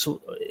uncertainty,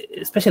 so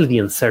especially the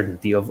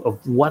uncertainty of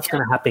what's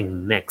going to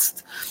happen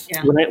next.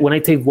 When I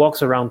take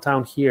walks around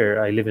town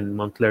here, I live in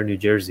Montclair, New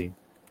Jersey,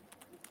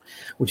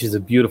 which is a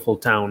beautiful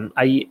town.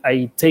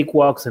 I take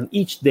walks, and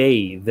each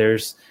day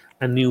there's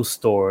a new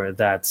store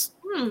that's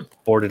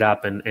boarded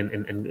up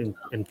and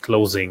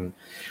closing,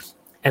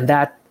 and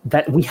that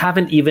we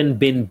haven't even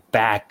been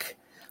back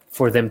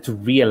for them to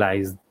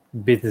realize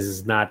business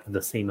is not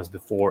the same as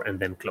before and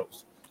then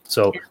close.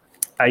 So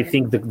I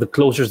think the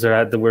closures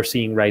that we're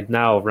seeing right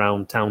now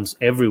around towns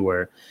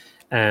everywhere,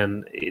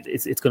 and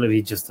it's going to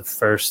be just the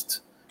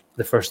first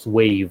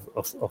wave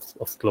of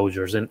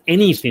closures, and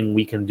anything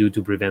we can do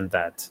to prevent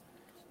that.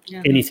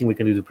 Anything we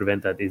can do to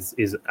prevent that is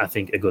I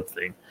think a good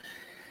thing.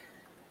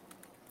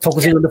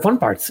 Focusing on the fun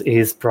parts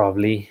is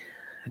probably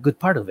a good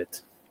part of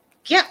it.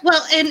 Yeah,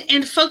 well,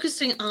 and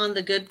focusing on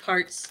the good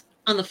parts,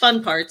 on the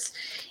fun parts,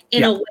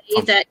 in a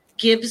way that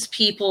gives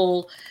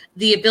people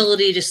the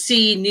ability to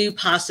see new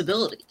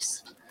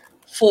possibilities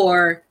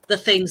for the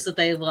things that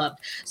they love.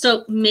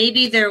 So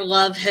maybe their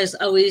love has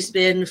always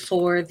been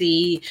for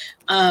the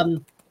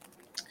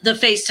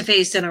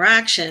face-to-face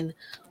interaction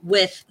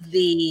with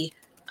the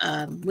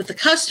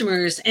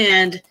customers,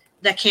 and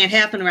that can't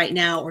happen right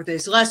now, or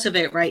there's less of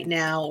it right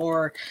now,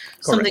 or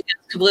something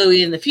goes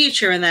kablooey in the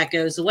future and that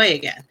goes away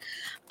again.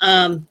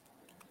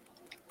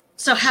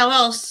 So how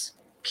else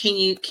can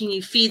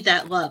you feed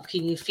that love?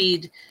 Can you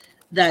feed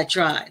that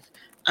drive?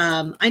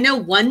 I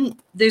know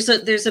there's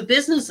a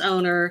business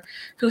owner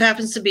who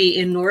happens to be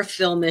in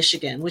Northville,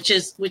 Michigan, which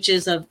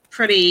is a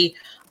pretty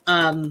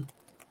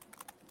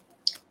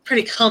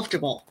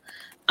comfortable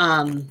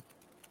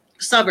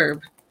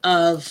suburb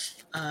of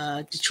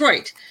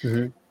Detroit.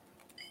 Mm-hmm.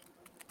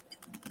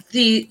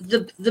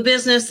 The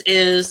business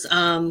is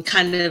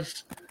kind of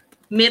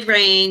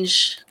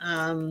mid-range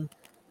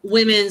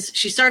women's.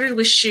 She started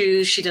with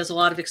shoes. She does a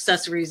lot of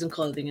accessories and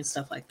clothing and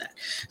stuff like that.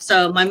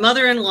 So my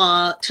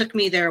mother-in-law took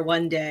me there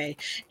one day,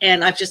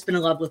 and I've just been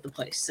in love with the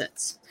place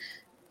since.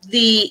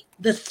 The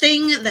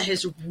thing that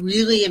has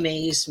really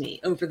amazed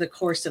me over the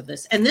course of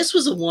this, and this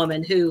was a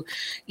woman who,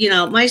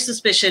 my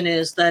suspicion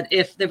is that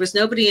if there was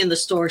nobody in the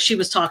store, she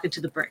was talking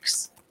to the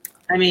bricks.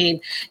 I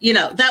mean,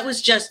 that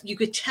was just, you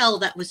could tell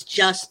that was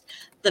just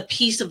the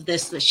piece of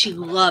this that she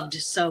loved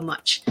so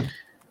much.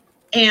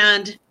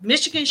 And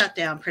Michigan shut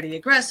down pretty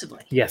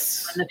aggressively.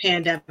 Yes. When the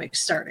pandemic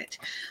started.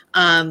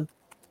 And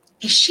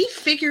she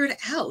figured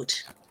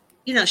out,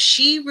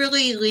 she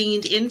really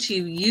leaned into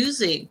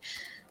using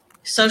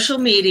social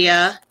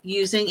media,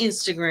 using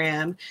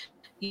Instagram,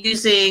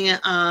 using,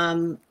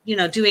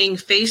 doing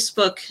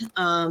Facebook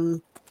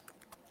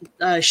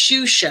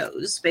shoe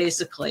shows,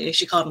 basically.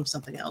 She called them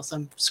something else.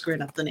 I'm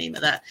screwing up the name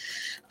of that.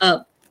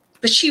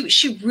 But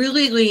she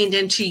really leaned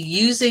into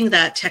using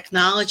that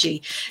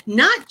technology,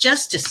 not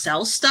just to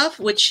sell stuff,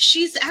 which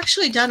she's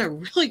actually done a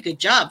really good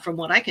job, from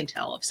what I can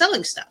tell, of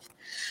selling stuff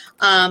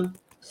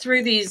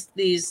through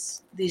these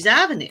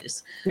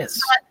avenues.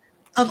 Yes.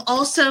 But of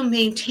also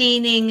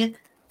maintaining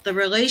the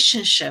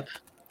relationship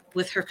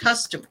with her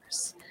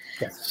customers.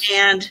 Yes.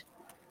 And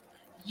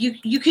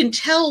you can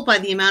tell by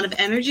the amount of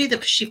energy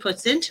that she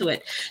puts into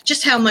it,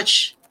 just how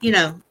much,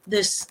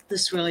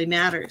 this really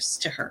matters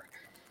to her.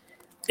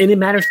 And it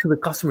matters to the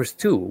customers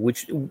too,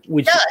 which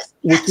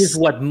is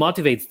what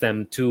motivates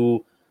them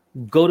to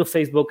go to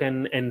Facebook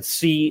and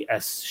see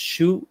a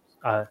shoe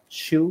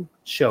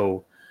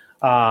show.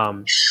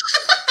 Yeah,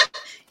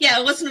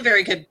 it wasn't a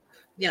very good.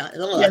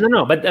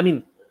 No. But I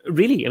mean,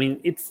 really,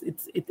 it's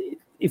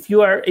if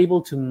you are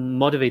able to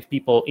motivate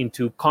people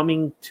into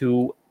coming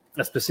to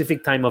a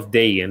specific time of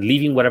day and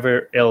leaving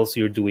whatever else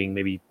you're doing.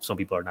 Maybe some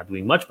people are not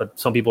doing much, but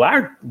some people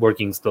are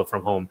working still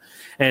from home,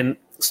 and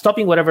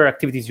stopping whatever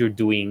activities you're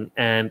doing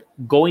and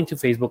going to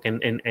Facebook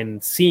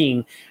and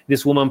seeing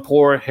this woman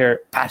pour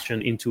her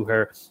passion into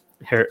her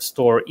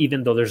store,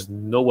 even though there's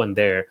no one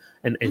there,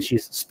 and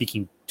she's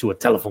speaking to a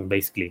telephone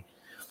basically,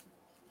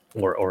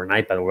 or an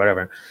iPad or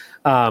whatever.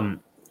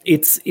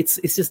 It's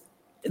just,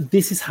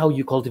 this is how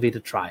you cultivate a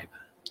tribe.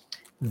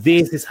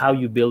 This is how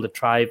you build a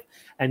tribe.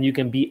 And you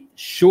can be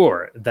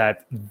sure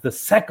that the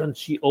second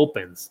she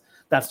opens,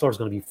 that store is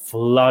going to be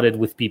flooded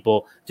with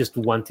people just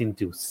wanting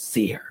to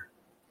see her.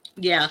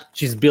 Yeah.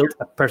 She's built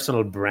a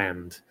personal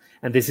brand,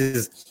 and this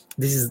is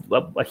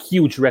a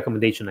huge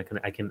recommendation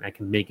I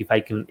can make.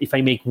 If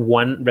I make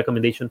one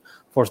recommendation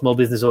for small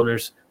business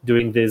owners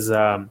during this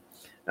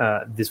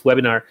this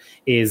webinar,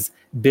 is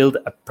build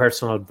a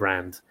personal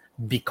brand.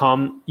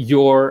 Become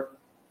your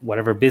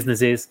whatever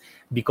business is,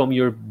 become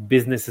your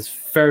business's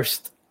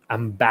first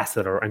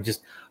ambassador, and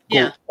just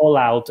go all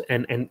out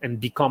and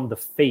become the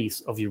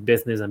face of your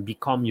business, and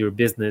become your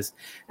business,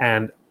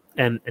 and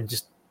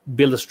just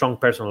build a strong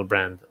personal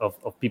brand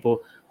of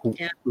people who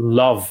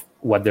love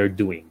what they're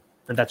doing,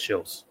 and that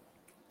shows.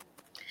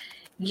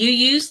 You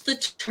used the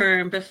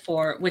term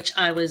before, which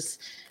I was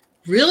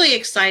really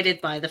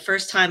excited by the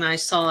first time I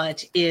saw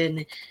it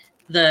in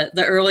the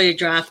earlier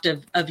draft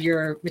of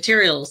your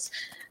materials,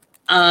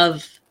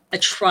 of a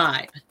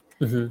tribe.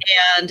 Mm-hmm.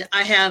 And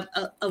I have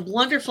a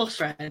wonderful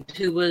friend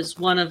who was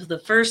one of the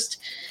first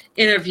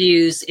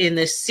interviews in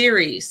this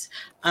series,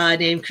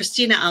 named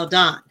Christina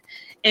Aldan.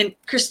 And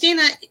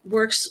Christina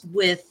works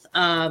with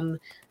predominantly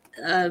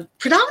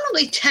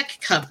tech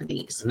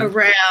companies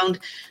around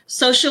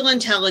social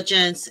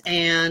intelligence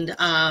and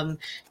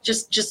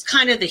just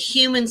kind of the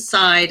human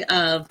side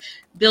of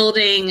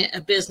building a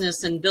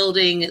business and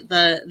building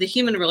the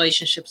human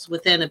relationships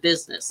within a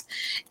business.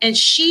 And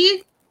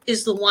she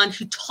is the one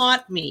who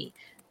taught me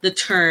the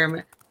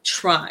term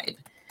tribe.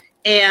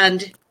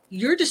 And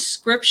your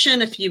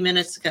description a few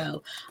minutes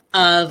ago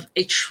of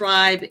a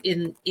tribe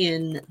in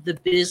the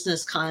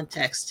business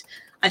context,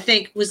 I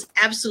think, was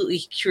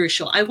absolutely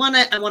crucial. I want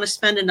to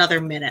spend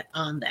another minute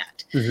on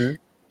that.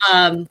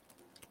 Mm-hmm.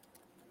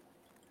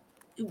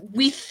 When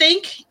we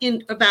think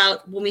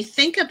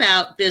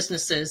about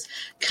businesses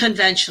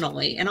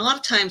conventionally, and a lot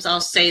of times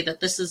I'll say that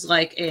this is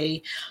like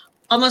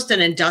almost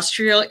an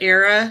industrial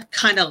era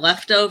kind of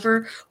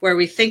leftover, where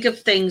we think of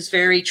things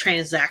very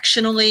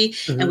transactionally,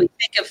 and we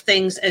think of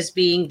things as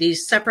being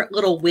these separate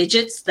little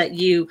widgets that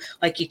you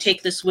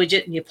take this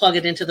widget and you plug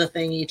it into the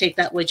thing, and you take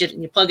that widget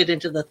and you plug it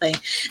into the thing,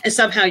 and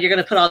somehow you're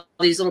going to put all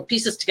these little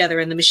pieces together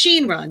and the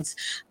machine runs.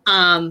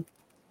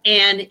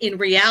 And in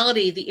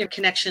reality, the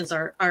interconnections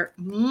are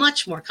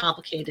much more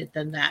complicated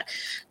than that.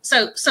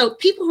 So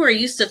people who are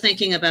used to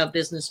thinking about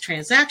business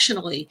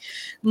transactionally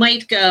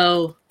might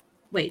go,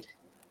 wait,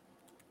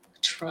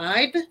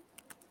 tribe,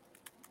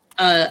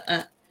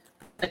 a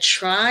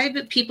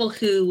tribe, people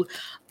who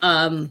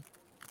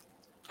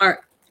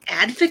are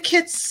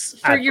advocates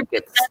for your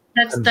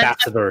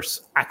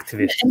ambassadors,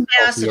 activists.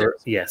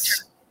 Ambassadors.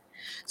 Yes.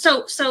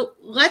 So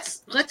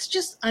let's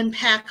just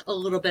unpack a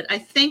little bit. I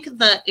think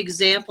the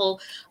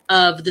example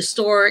of the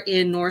store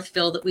in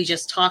Northville that we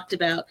just talked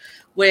about,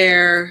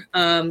 where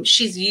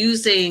she's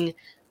using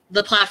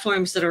the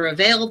platforms that are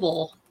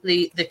available,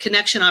 the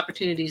connection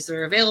opportunities that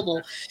are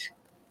available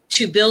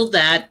to build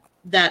that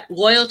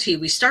loyalty.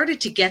 We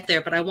started to get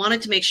there, but I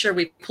wanted to make sure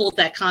we pulled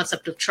that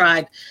concept of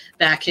tribe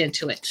back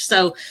into it.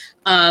 So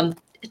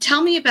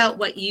tell me about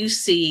what you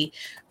see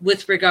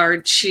with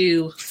regard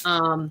to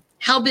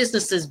how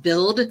businesses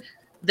build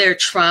their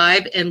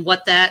tribe, and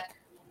what that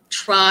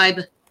tribe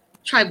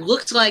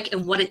looks like,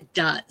 and what it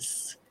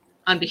does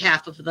on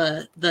behalf of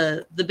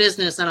the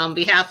business, and on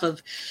behalf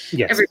of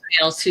everybody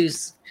else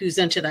who's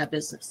into that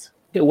business.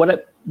 Yeah,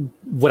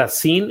 what I've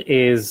seen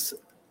is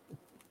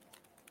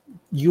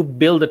you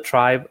build a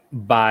tribe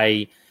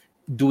by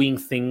doing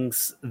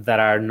things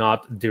that are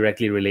not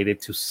directly related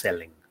to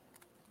selling.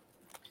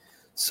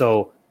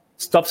 So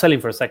stop selling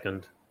for a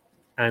second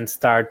and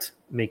start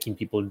making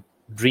people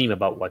dream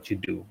about what you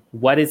do.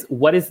 What is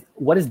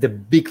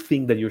the big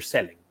thing that you're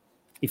selling?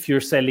 If you're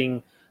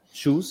selling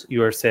shoes,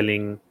 you are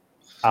selling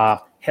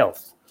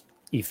health.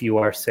 If you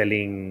are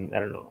selling, I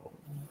don't know,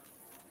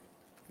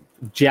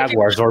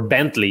 Jaguars or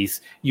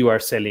Bentleys, you are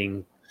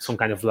selling some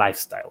kind of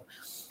lifestyle.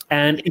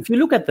 And if you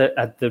look at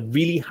the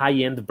really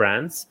high-end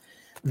brands,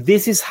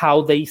 this is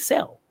how they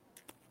sell.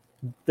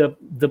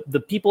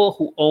 The people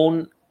who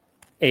own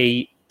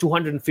a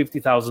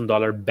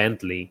 $250,000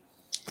 Bentley,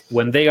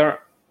 when they are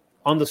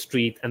on the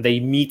street and they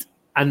meet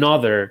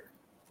another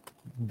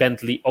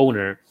Bentley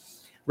owner,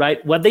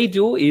 right? What they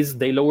do is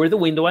they lower the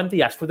window and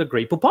they ask for the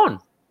Grey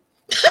Poupon.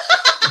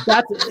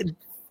 That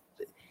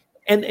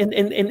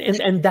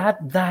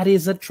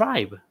is a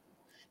tribe.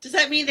 Does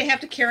that mean they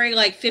have to carry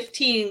like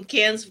 15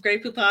 cans of Grey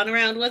Poupon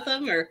around with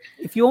them, or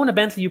if you own a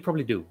Bentley, you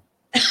probably do,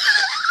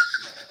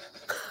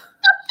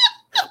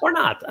 or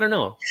not? I don't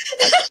know.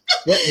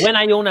 When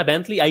I own a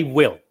Bentley, I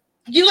will.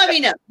 You let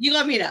me know.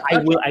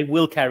 I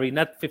will carry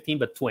not 15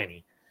 but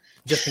 20,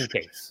 just in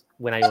case,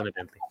 when I own a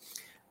Bentley.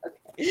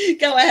 Okay.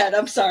 Go ahead.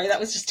 I'm sorry. That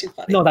was just too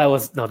funny. No, that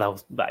was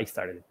I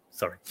started it.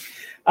 Sorry.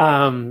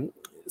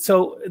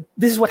 So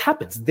this is what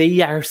happens.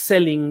 They are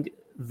selling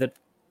the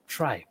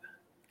tribe.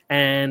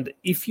 And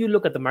if you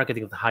look at the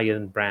marketing of the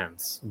high-end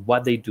brands,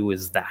 what they do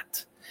is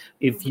that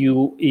if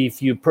you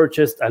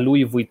purchased a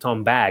Louis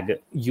Vuitton bag,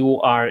 you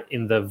are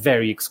in the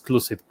very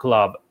exclusive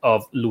club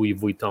of Louis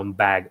Vuitton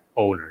bag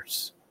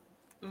owners,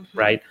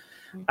 right?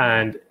 Mm-hmm.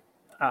 And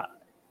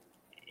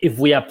if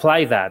we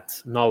apply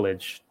that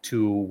knowledge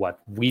to what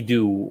we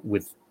do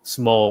with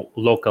small,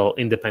 local,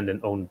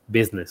 independent-owned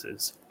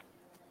businesses,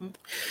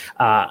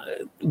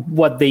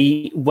 what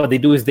they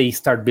do is they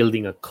start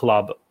building a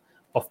club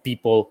of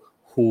people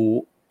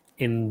who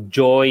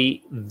enjoy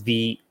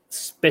the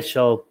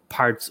special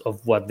parts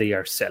of what they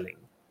are selling.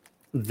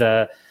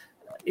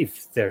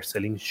 If they're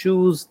selling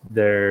shoes,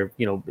 they're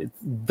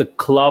the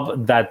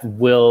club that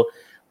will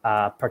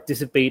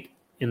participate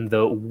in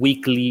the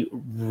weekly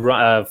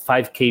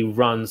 5K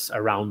runs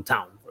around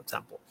town, for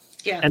example.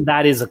 Yeah. And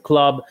that is a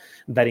club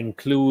that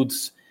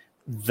includes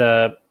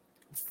the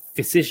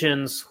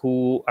physicians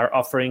who are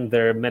offering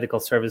their medical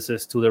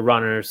services to the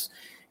runners.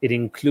 It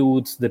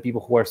includes the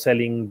people who are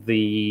selling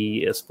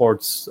the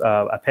sports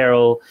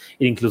apparel.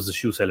 It includes the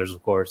shoe sellers,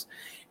 of course.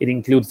 It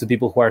includes the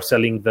people who are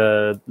selling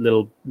the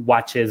little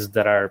watches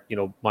that are,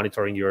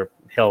 monitoring your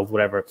health,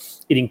 whatever.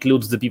 It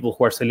includes the people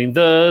who are selling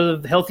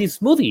the healthy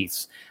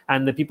smoothies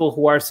and the people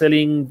who are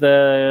selling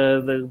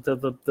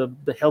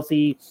the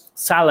healthy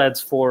salads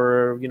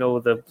for,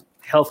 the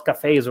health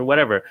cafes or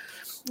whatever.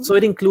 So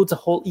it includes a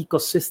whole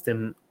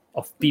ecosystem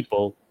of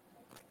people,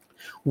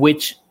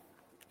 which,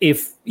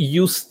 if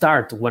you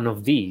start one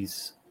of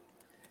these,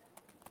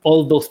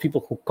 all those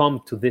people who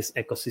come to this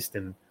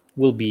ecosystem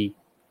will be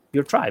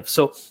your tribe.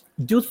 So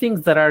do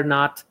things that are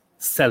not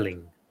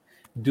selling.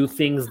 Do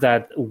things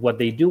that what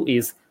they do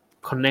is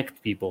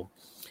connect people,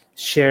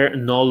 share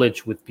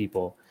knowledge with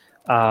people,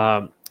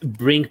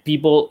 bring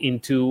people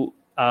into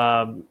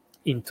the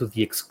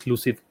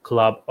exclusive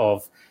club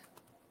of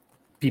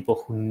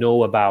people who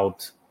know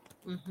about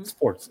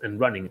sports and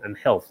running and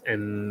health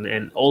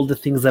and all the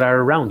things that are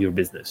around your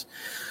business.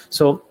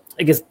 So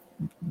I guess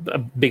a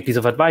big piece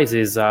of advice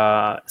is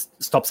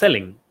stop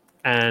selling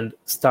and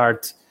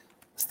start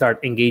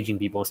engaging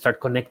people, start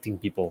connecting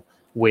people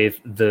with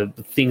the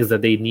things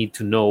that they need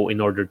to know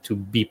in order to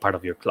be part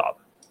of your club.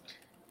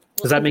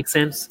 Does that make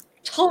sense?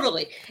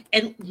 Totally.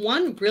 And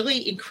one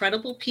really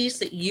incredible piece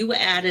that you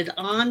added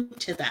on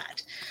to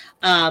that,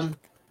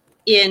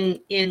 in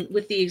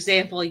with the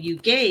example you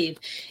gave,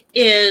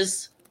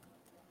 is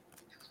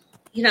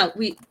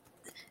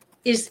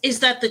is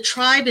that the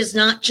tribe is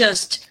not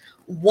just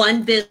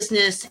one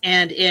business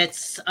and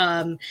its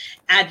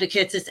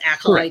advocates, its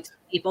acolytes,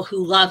 right, people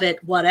who love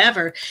it,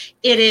 whatever.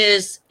 It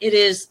is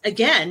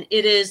again,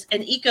 it is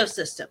an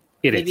ecosystem.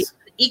 Maybe an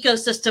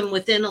ecosystem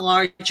within a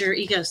larger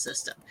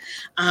ecosystem.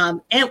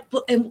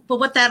 But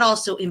what that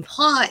also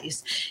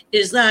implies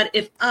is that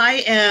if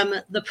I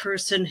am the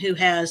person who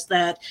has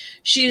that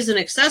shoes and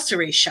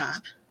accessory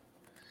shop,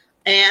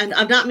 and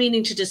I'm not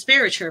meaning to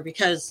disparage her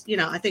because,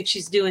 I think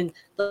she's doing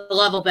the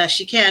level best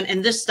she can.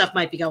 And this stuff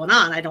might be going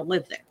on. I don't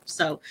live there.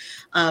 So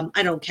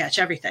I don't catch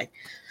everything.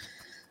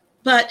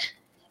 But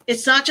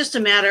it's not just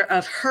a matter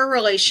of her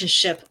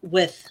relationship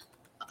with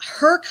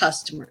her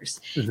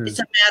customers. Mm-hmm. It's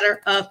a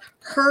matter of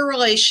her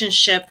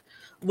relationship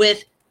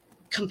with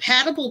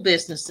compatible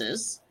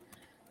businesses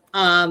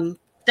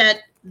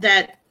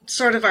that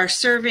sort of are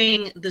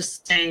serving the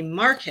same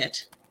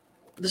market,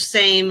 the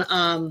same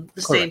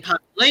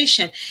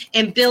population,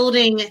 and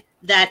building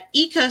that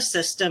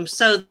ecosystem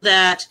so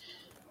that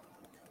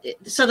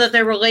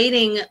they're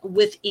relating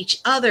with each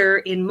other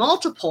in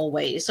multiple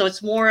ways. So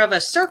it's more of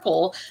a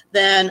circle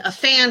than a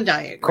fan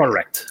diagram.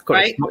 Correct.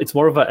 Right? It's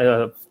more of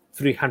a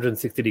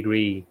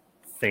 360-degree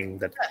thing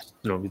that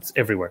it's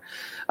everywhere.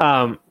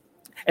 And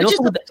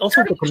also with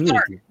the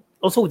community.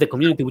 Also with the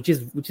community, which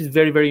is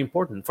very, very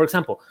important. For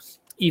example,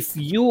 if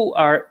you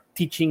are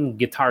teaching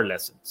guitar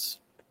lessons,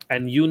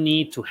 and you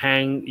need to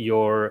hang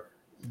your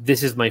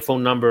 "This is my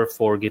phone number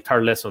for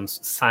guitar lessons"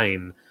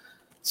 sign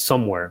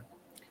somewhere.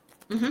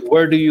 Mm-hmm.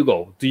 Where do you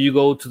go? Do you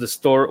go to the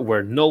store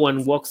where no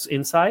one walks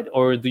inside,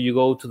 or do you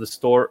go to the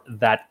store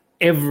that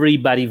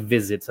everybody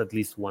visits at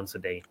least once a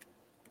day?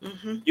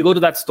 Mm-hmm. You go to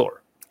that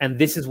store, and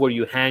this is where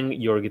you hang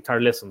your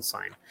guitar lesson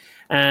sign.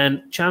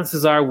 And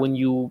chances are when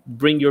you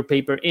bring your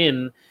paper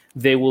in,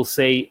 they will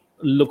say,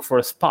 look for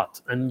a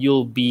spot, and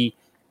you'll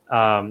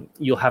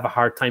have a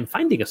hard time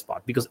finding a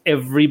spot because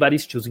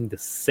everybody's choosing the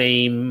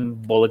same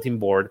bulletin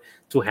board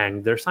to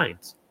hang their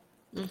signs.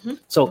 Mm-hmm.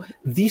 So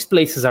these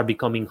places are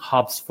becoming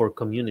hubs for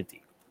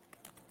community.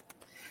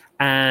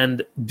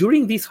 And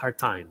during these hard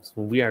times,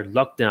 when we are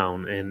locked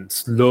down and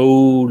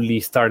slowly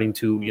starting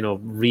to,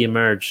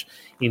 reemerge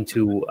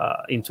into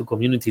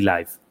community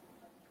life,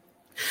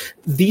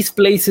 these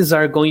places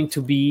are going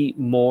to be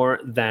more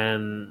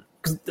than,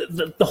 because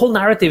the whole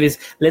narrative is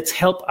let's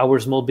help our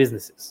small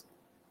businesses.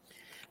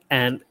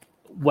 And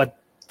what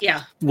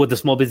the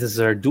small businesses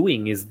are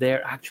doing is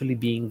they're actually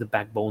being the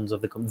backbones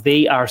of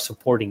they are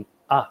supporting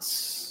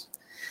us.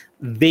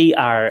 They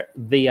are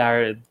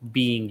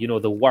being,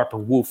 the warp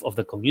and woof of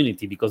the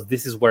community, because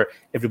this is where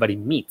everybody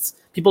meets.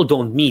 People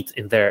don't meet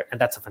in there,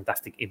 and that's a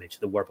fantastic image,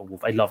 the warp and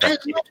woof. I love that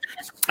image.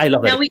 I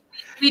love that. Now we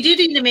do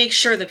need to make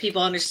sure that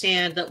people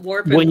understand that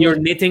warp and when you're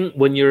knitting,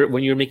 when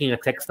you're making a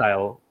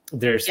textile,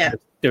 there's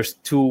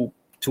two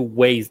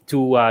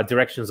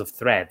directions of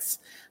threads,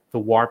 the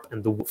warp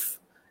and the woof.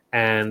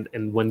 And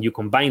when you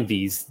combine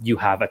these, you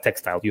have a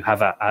textile, you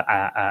have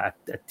a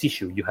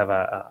tissue, you have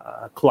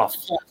a cloth.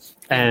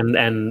 And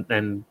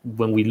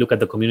when we look at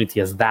the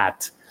community as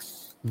that,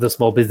 the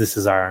small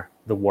businesses are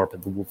the warp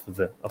and the woof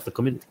of the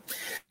community.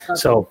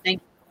 So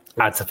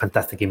that's a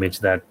fantastic image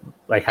that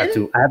I have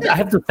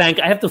to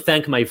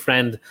thank my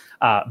friend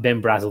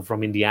Ben Brazel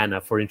from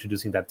Indiana for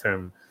introducing that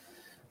term.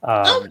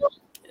 And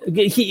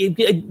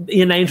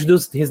I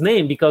introduced his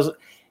name because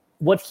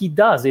what he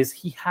does is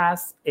he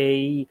has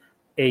a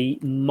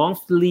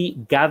monthly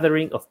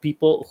gathering of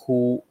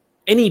people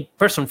any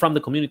person from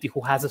the community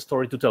who has a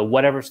story to tell,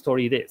 whatever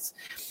story it is.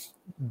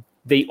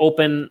 They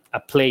open a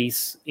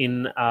place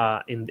in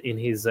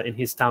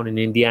his town in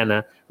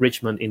Indiana,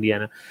 Richmond,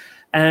 Indiana,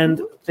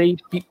 and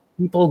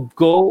people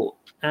go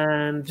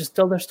and just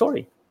tell their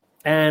story.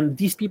 And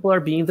these people are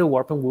being the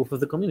warp and woof of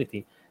the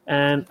community.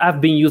 And I've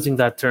been using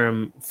that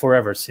term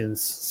forever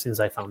since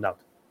I found out.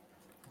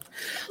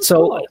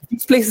 So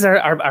these places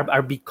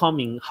are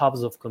becoming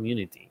hubs of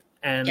community,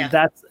 and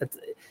that's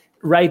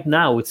right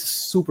now it's a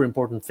super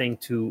important thing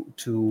to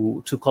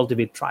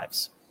cultivate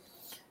tribes,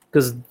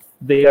 because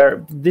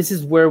this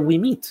is where we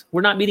meet.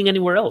 We're not meeting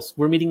anywhere else.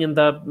 We're meeting in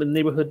the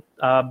neighborhood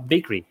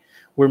bakery.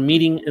 We're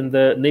meeting in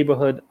the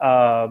neighborhood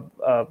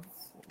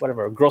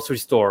grocery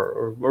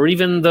store, or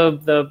even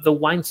the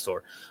wine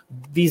store.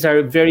 These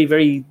are very,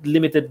 very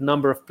limited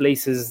number of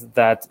places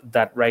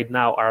that right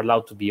now are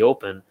allowed to be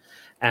open.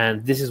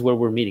 And this is where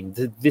we're meeting.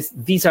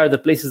 These are the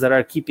places that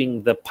are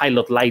keeping the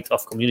pilot light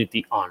of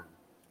community on.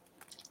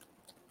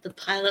 The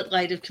pilot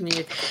light of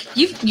community.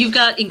 You've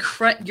got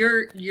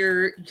your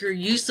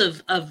use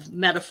of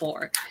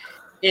metaphor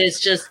is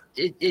just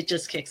it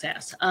just kicks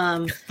ass.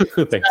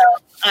 Thanks.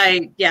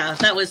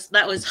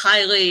 That was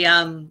highly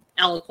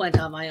eloquent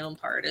on my own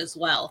part as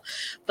well.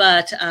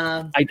 But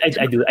I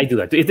do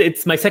that too.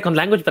 It's my second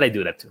language, but I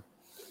do that too.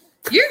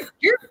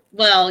 You're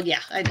well, yeah.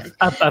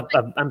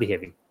 I'm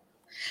behaving.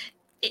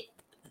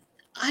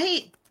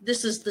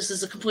 This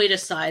is a complete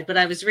aside, but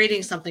I was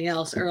reading something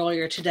else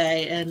earlier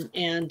today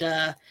and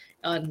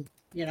on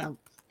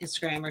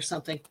Instagram or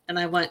something, and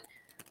I went,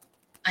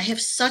 I have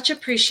such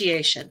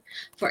appreciation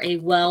for a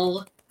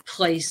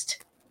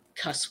well-placed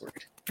cuss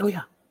word. Oh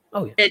yeah.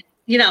 I'm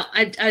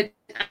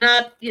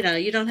not,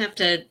 you don't have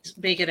to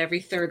make it every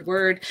third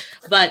word,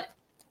 but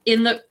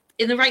in the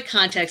right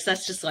context,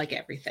 that's just like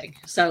everything.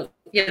 So,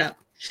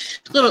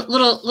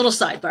 little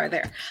sidebar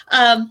there.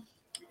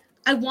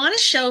 I want to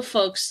show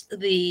folks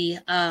the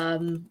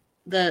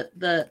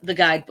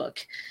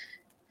guidebook,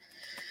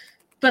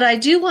 but I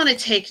do want to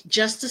take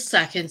just a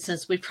second,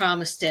 since we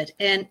promised it,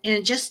 and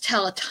just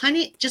tell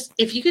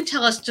if you can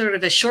tell us sort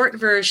of a short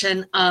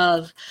version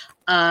of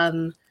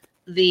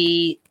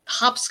the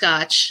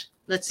hopscotch.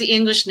 That's the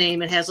English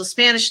name. It has a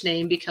Spanish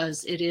name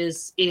because it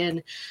is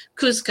in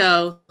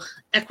Cusco,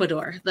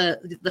 Ecuador,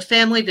 the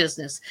family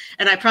business.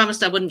 And I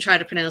promised I wouldn't try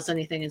to pronounce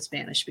anything in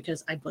Spanish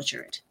because I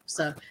butcher it.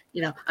 So,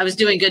 I was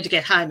doing good to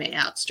get Jaime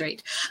out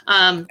straight.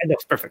 And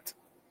that's perfect.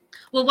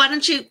 Well, why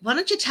don't you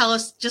tell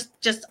us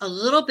just a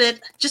little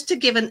bit, just to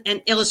give an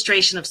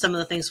illustration of some of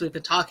the things we've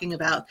been talking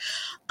about,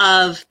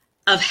 of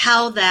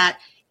how that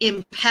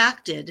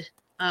impacted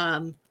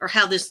or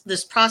how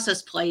this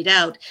process played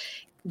out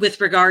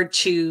with regard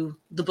to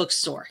the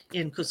bookstore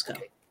in Cusco.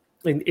 Okay.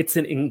 It's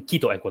in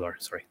Quito, Ecuador.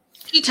 Sorry.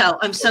 Quito.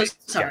 I'm so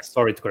sorry. Yeah,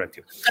 sorry to correct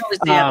you. That was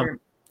the other.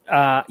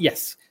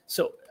 Yes.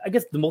 So I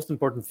guess the most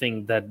important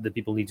thing that the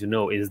people need to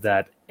know is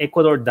that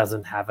Ecuador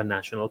doesn't have a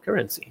national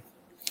currency.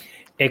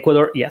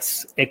 Ecuador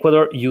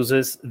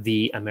uses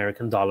the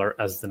American dollar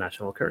as the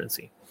national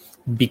currency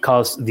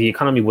because the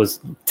economy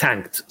was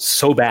tanked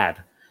so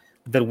bad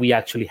that we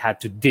actually had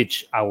to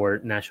ditch our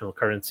national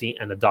currency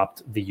and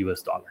adopt the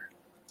US dollar.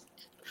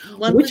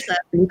 When was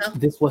that?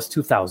 This was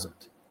 2000.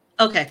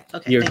 Okay.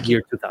 Year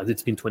 2000.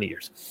 It's been 20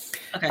 years.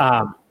 Okay.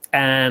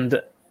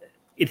 And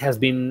it has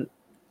been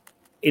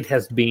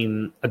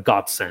a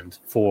godsend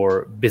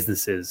for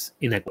businesses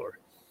in Ecuador,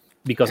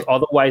 because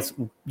otherwise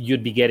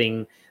you'd be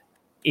getting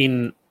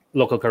in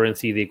local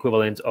currency the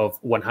equivalent of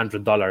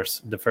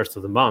 $100 the first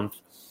of the month,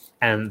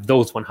 and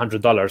those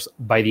 $100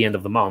 by the end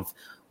of the month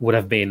would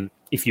have been,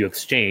 if you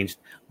exchanged,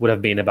 would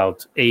have been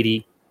about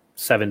 80,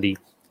 70.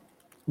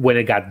 When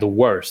it got the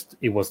worst,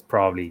 it was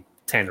probably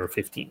 10 or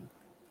 15.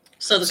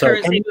 So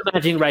currency. Can you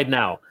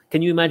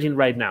imagine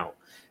right now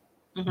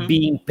Mm-hmm.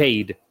 being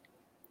paid,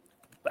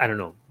 I don't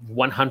know,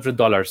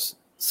 $100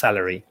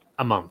 salary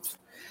a month,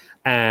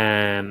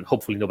 and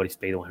hopefully nobody's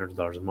paid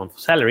 $100 a month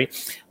salary,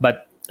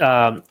 but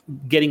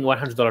getting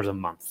 $100 a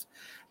month,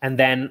 and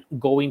then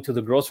going to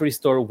the grocery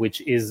store,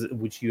 which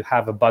you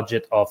have a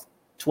budget of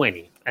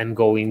 20, and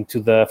going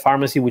to the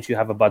pharmacy, which you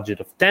have a budget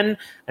of 10,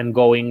 and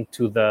going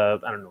to the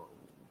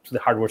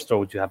hardware store,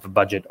 which you have a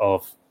budget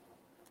of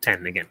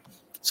 10 again.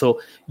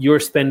 So you're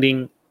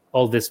spending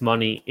all this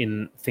money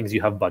in things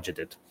you have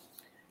budgeted.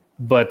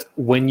 But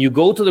when you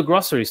go to the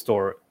grocery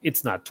store,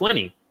 it's not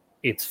 20,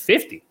 it's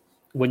 50.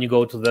 When you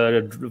go to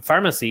the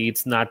pharmacy,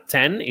 it's not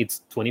 10,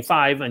 it's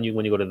 25, and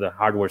when you go to the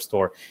hardware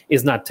store,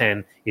 it's not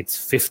 10, it's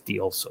 50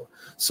 also.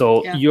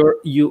 So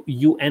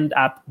you end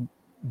up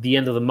the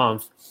end of the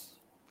month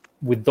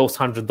with those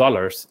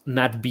 $100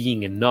 not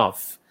being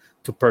enough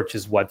to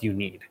purchase what you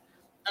need.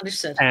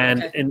 Understood.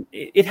 And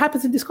it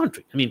happens in this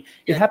country. I mean,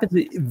 it happens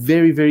a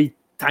very, very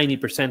tiny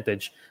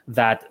percentage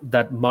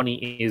that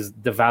money is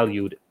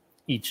devalued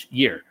each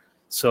year.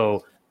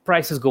 So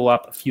prices go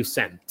up a few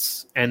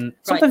cents, and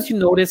sometimes you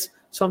notice,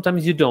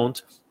 sometimes you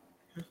don't.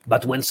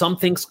 But when some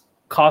things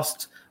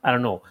cost, I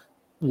don't know,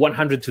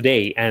 100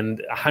 today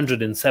and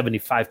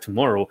 175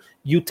 tomorrow,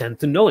 you tend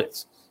to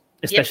notice,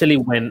 especially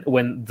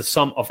when the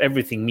sum of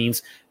everything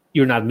means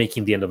you're not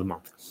making the end of the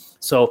month.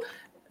 So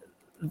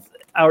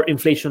our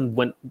inflation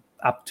went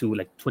up to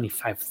like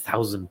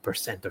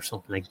 25,000% or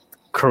something, like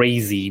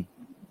crazy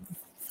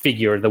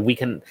figure that we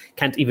can't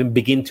even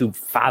begin to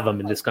fathom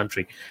in this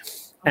country.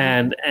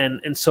 And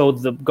so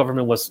the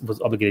government was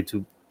obligated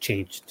to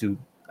change to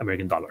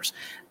American dollars.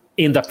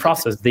 In the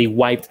process, they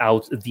wiped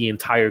out the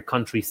entire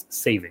country's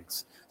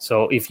savings.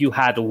 So if you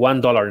had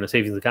 $1 in a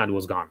savings account, it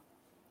was gone.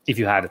 If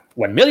you had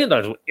 $1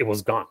 million, it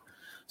was gone.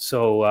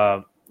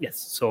 So yes,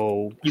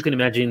 so you can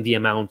imagine the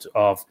amount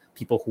of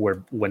people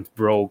who went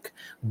broke,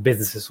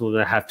 businesses who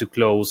had to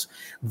close,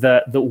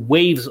 the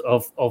waves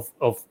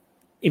of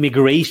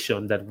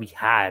immigration that we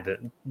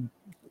had,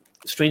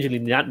 strangely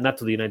not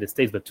to the United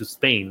States but to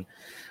Spain.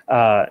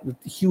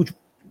 Huge,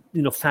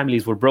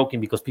 families were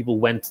broken because people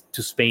went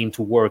to Spain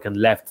to work and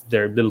left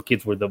their little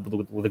kids with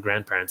the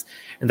grandparents,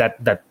 and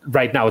that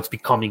right now it's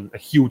becoming a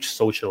huge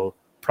social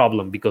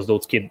problem because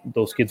those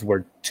kids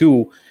were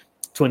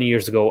 20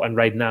 years ago, and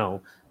right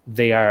now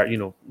they are,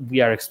 we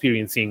are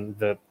experiencing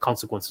the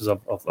consequences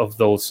of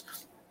those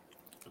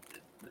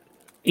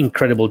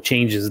incredible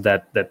changes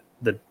that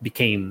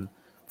became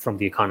from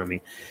the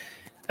economy.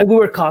 And we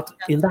were caught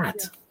in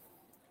that.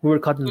 We were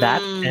caught in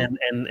that,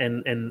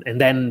 and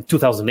then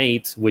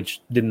 2008,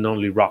 which didn't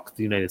only rock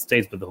the United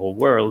States but the whole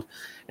world.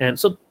 And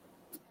so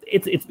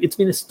it's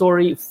been a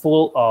story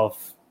full of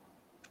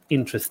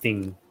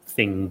interesting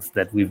things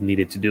that we've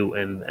needed to do,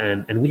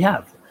 and we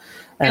have.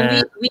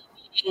 And we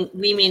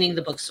meaning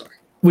the bookstore.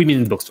 We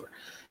mean the bookstore.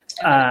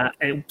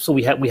 And so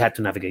we had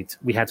to navigate.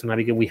 We had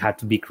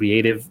to be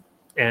creative,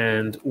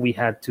 and we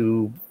had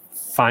to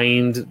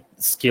find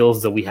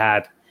skills that we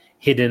had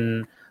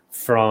hidden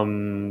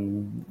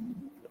from,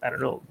 I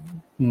don't know,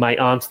 my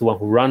aunt, the one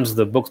who runs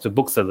the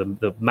bookseller,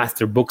 the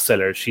master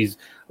bookseller. She's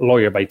a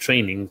lawyer by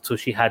training, so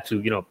she had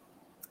to,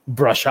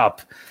 brush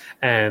up,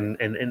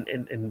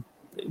 and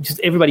just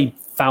everybody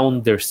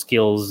found their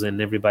skills,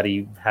 and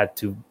everybody had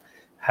to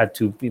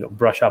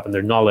brush up on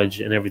their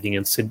knowledge and everything,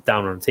 and sit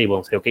down on a table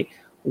and say, okay,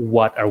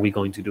 what are we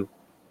going to do?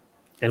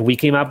 And we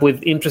came up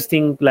with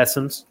interesting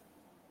lessons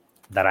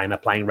that I'm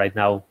applying right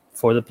now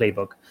for the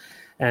playbook,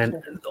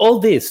 and all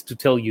this to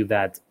tell you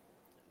that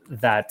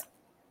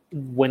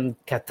when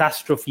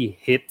catastrophe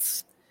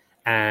hits,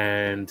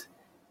 and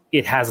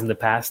it has in the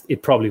past,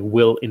 it probably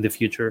will in the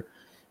future,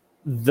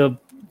 the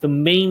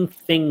main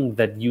thing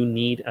that you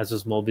need as a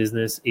small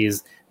business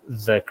is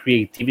the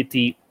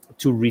creativity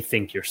to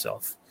rethink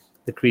yourself,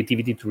 the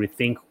creativity to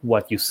rethink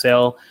what you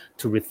sell,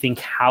 to rethink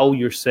how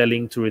you're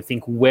selling, to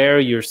rethink where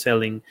you're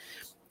selling,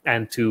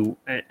 and to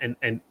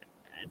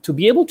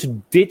be able to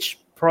ditch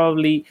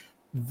probably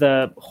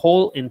the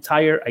whole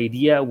entire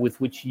idea with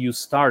which you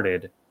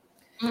started,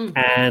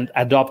 and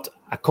adopt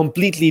a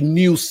completely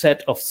new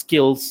set of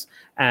skills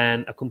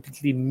and a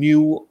completely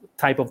new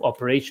type of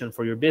operation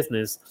for your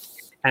business,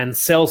 and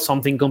sell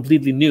something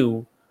completely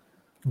new,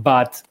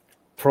 but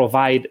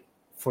provide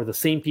for the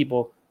same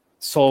people,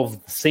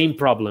 solve the same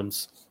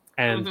problems,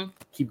 and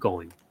keep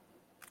going.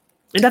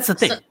 And that's the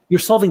thing. You're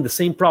solving the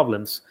same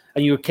problems,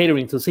 and you're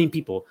catering to the same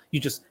people.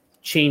 You're just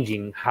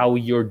changing how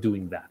you're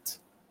doing that.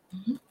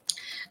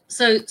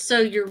 So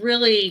you're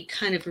really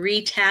kind of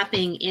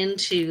re-tapping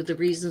into the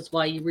reasons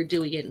why you were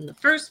doing it in the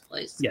first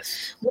place.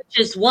 Yes. Which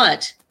is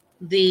what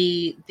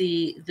the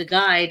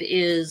guide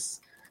is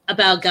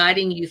about,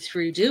 guiding you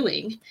through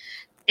doing,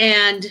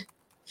 and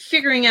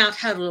figuring out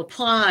how to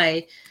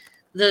apply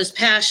those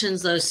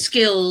passions, those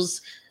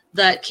skills,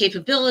 that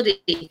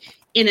capability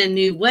in a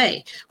new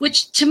way,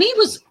 which to me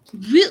was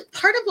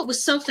part of what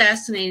was so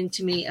fascinating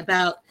to me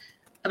about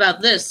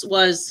this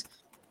was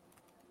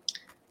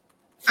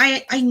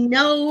I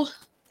know,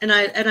 and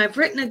I've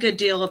written a good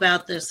deal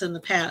about this in the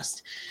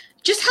past,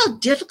 just how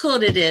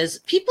difficult it is.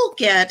 People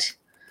get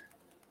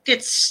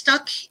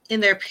stuck in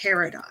their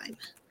paradigm.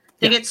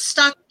 They get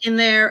stuck in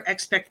their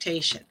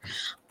expectation.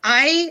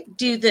 I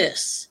do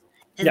this,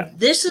 and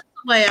this is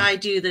the way I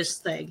do this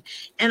thing,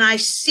 and I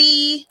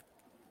see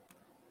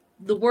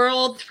the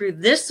world through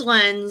this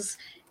lens,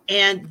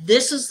 and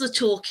this is the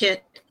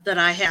toolkit that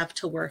I have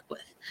to work with.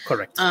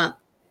 Correct.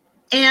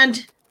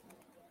 And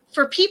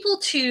for people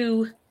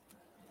to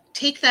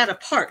take that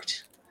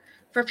apart,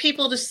 for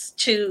people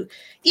to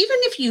even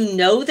if you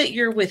know that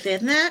you're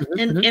within that,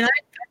 and I've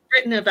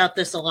written about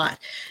this a lot,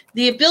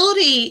 the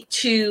ability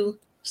to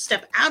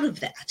step out of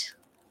that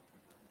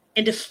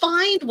and to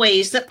find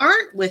ways that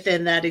aren't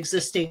within that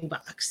existing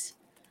box.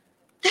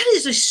 That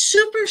is a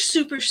super,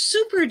 super,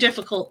 super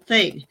difficult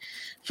thing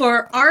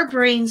for our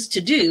brains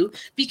to do,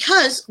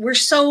 because we're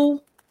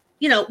so,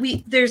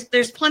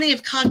 there's plenty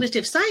of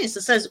cognitive science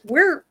that says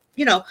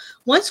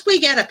once we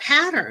get a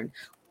pattern,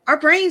 our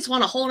brains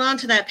want to hold on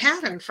to that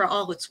pattern for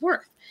all it's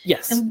worth.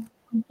 Yes. And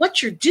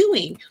what you're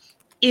doing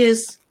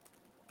is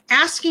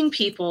asking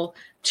people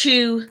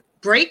to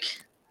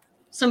break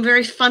some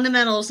very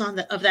fundamentals of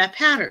that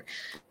pattern.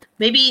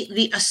 Maybe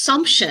the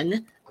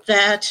assumption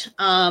that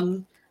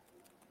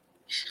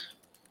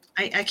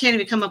I can't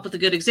even come up with a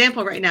good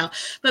example right now,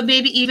 but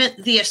maybe even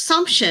the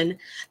assumption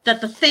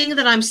that the thing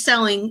that I'm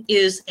selling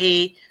is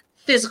a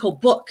physical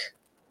book.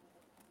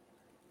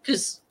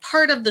 Because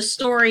part of the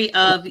story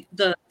of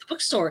the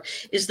bookstore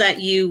is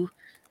that you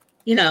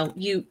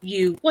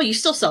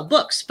still sell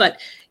books, but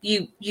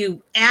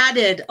you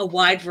added a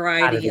wide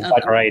variety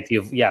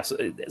of yes.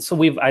 So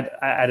we've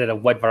added a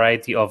wide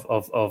variety of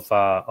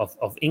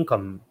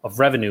income, of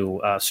revenue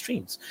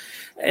streams,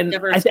 and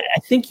I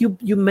think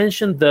you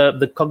mentioned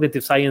the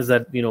cognitive science,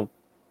 that the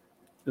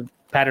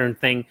pattern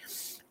thing.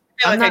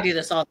 I do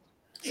this all.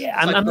 Yeah,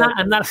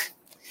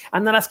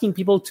 I'm not asking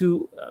people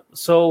to.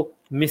 So,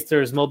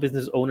 Mr. Small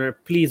Business Owner,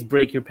 please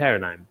break your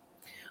paradigm.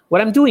 What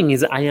I'm doing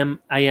is I'm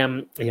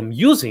an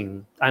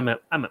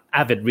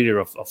avid reader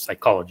of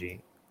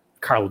psychology,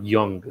 Carl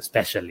Jung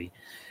especially,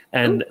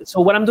 and so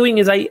what I'm doing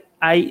is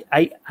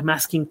I'm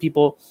asking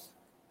people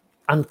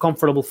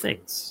uncomfortable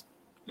things.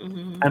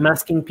 Mm-hmm. I'm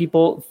asking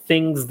people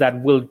things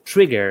that will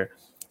trigger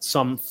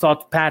some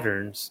thought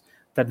patterns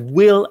that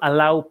will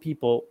allow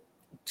people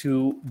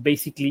to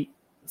basically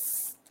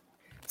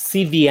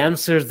see the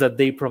answers that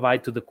they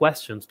provide to the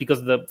questions,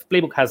 because the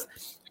playbook has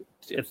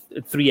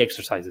 3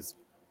 exercises.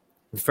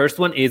 The first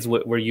one is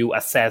where you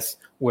assess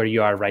where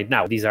you are right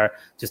now. These are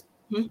just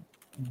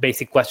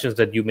basic questions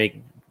that you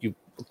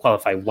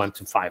qualify 1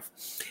 to 5.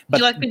 But,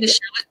 do you like me to show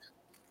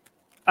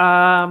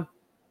it?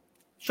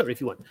 Sure,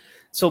 if you want.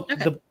 So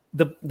okay.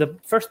 The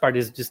first part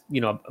is just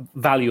a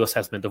value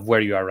assessment of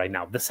where you are right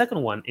now. The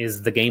second one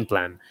is the game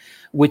plan,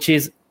 which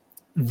is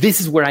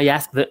this is where I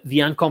ask the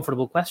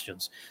uncomfortable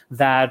questions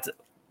that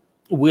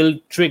will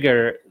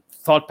trigger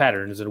thought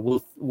patterns, and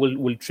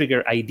will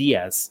trigger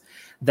ideas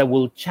that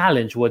will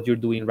challenge what you're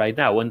doing right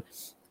now. And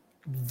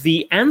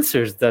the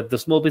answers that the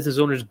small business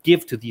owners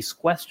give to these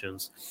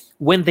questions,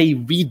 when they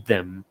read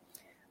them,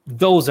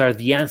 those are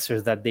the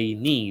answers that they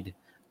need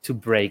to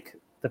break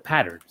the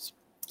patterns.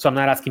 So I'm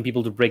not asking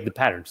people to break the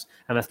patterns.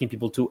 I'm asking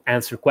people to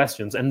answer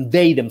questions, and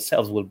they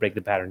themselves will break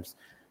the patterns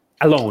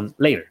alone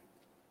later.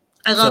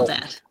 I love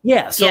that.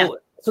 Yeah. So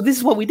this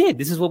is what we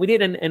did.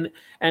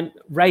 And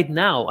right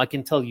now I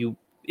can tell you,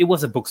 it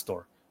was a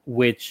bookstore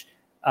which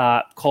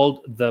called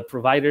the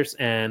providers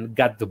and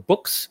got the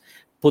books,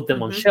 put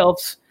them on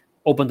shelves,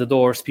 opened the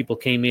doors, people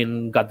came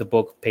in, got the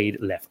book, paid,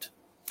 left.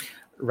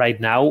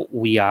 Right now,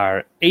 we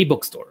are a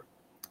bookstore.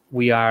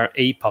 We are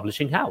a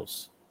publishing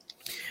house.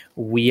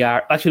 We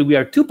are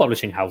 2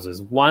 publishing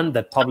houses. One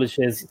that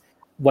publishes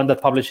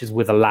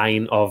with a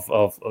line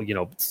of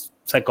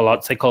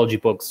psychology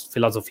books,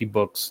 philosophy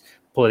books,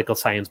 political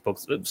science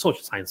books,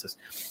 social sciences,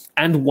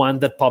 and one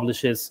that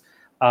publishes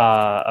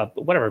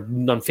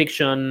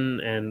nonfiction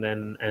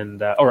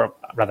or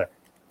rather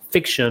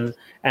fiction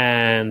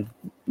and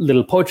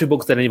little poetry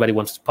books that anybody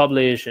wants to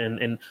publish,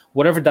 and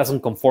whatever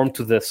doesn't conform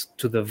to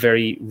the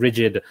very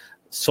rigid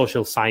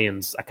social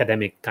science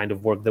academic kind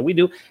of work that we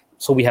do.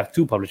 So we have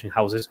 2 publishing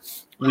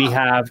houses.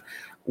 Wow.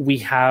 We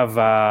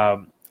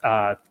have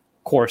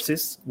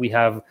courses. We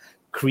have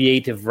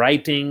creative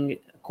writing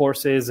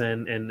courses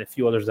and a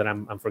few others that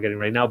I'm forgetting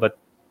right now, but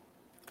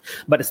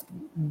it's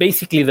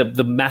basically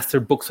the master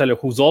bookseller,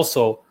 who's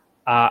also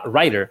a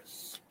writer,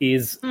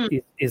 is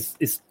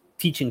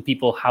teaching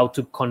people how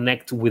to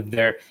connect with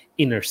their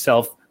inner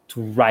self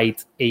to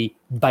write a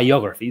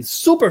biography. It's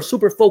super,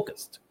 super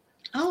focused.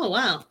 Oh,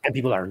 wow. And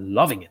people are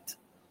loving it.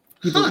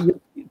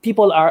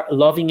 People are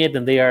loving it,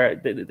 and they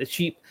are.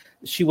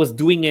 She was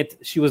doing it.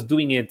 She was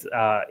doing it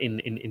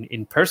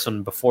in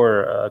person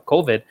before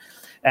COVID,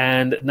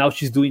 and now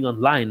she's doing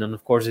online. And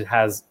of course, it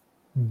has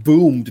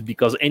boomed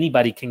because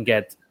anybody can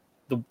get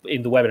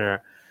in the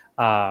webinar,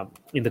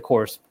 in the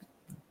course.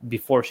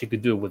 Before she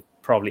could do it with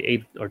probably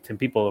 8 or 10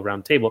 people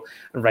around the table,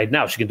 and right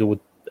now she can do it with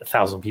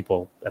 1,000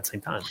 people at the same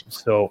time.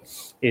 So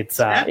it's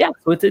so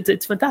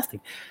it's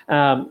fantastic.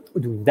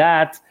 Doing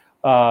that,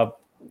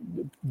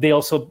 they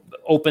also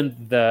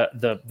opened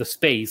the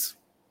space,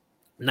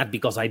 not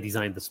because I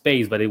designed the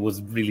space, but it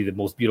was really the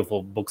most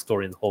beautiful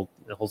bookstore in the whole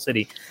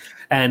city,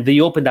 and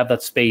they opened up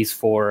that space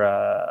for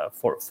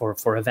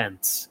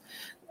events.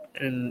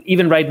 And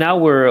even right now,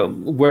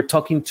 we're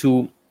talking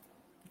to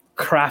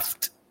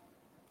craft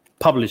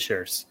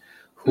publishers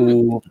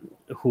who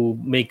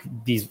make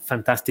these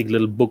fantastic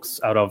little books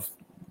out of,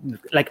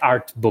 like,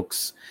 art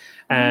books,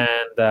 and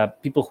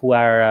people who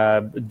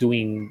are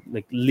doing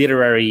like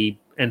literary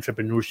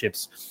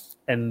entrepreneurships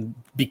and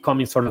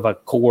becoming sort of a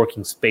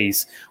co-working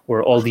space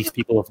where all these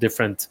people of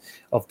different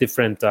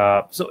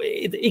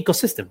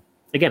ecosystem.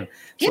 Again,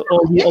 Yeah,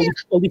 so yeah,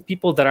 all these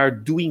people that are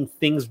doing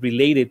things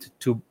related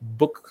to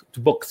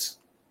books.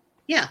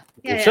 yeah,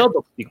 People yeah. sell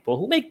books, people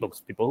who make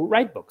books, people who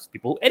write books,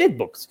 people who edit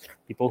books,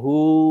 people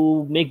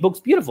who make books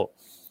beautiful.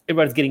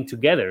 Everybody's getting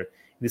together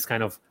in this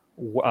kind of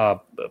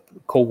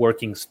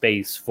co-working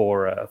space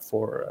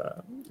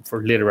for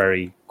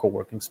literary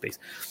co-working space.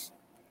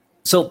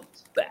 So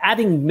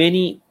adding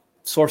many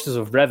sources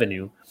of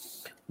revenue,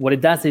 what it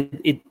does,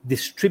 it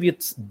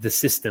distributes the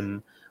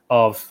system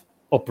of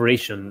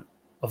operation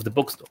of the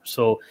bookstore.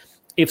 So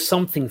if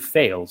something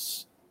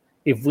fails,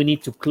 if we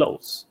need to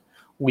close,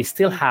 we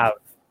still have,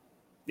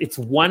 it's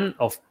one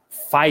of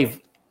 5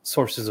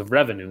 sources of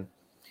revenue,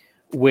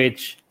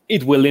 which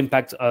it will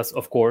impact us,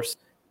 of course,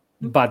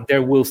 but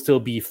there will still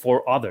be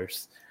 4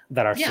 others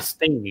that are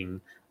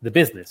sustaining the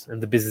business,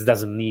 and the business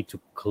doesn't need to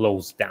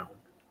close down.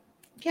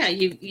 Yeah,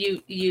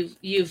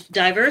 you've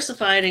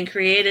diversified and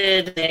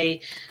created a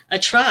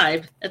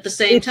tribe at the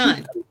same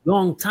time. A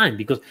long time,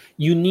 because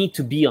you need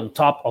to be on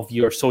top of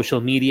your social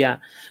media.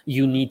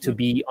 You need to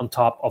be on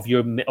top of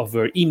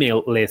your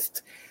email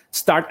list.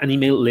 Start an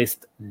email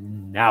list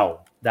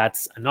now.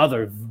 That's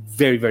another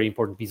very, very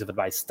important piece of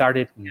advice. Start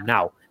it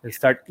now and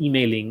start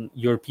emailing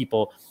your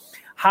people.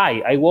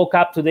 Hi, I woke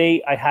up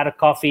today. I had a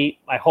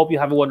coffee. I hope you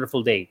have a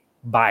wonderful day.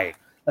 Bye.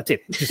 That's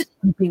it. Just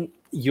keeping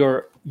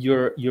your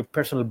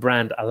personal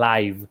brand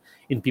alive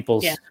in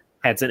people's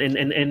heads.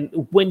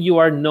 And when you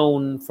are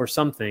known for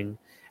something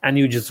and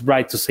you just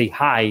write to say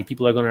hi,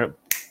 people are going to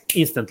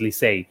instantly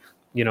say,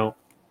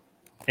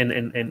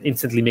 and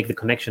instantly make the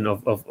connection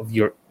of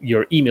your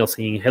email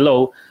saying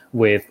hello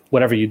with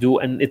whatever you do,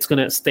 and it's going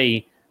to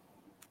stay,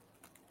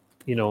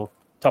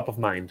 top of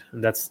mind.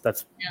 And that's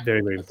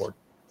very, very important.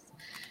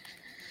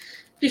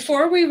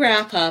 Before we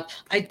wrap up,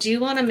 I do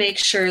want to make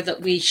sure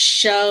that we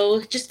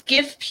just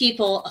give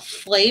people a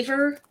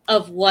flavor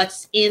of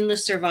what's in the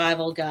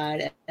survival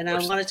guide. And I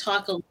want to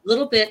talk a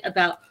little bit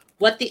about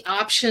what the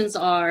options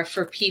are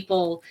for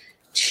people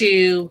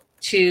to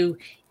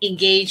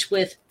engage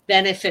with,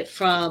 benefit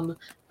from,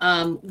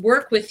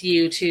 work with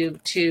you to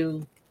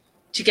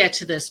get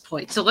to this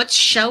point. So let's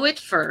show it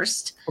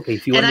first. Okay,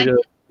 if you want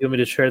me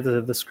to share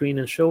the screen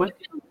and show it?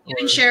 You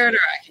can share it, or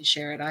I can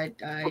share it. I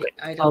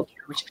don't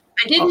care which.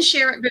 I didn't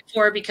share it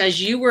before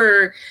because you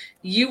were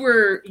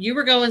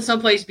going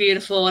someplace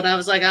beautiful, and I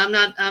was like, I'm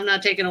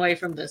not taking away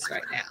from this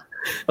right now.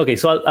 Okay,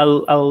 so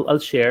I'll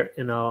share,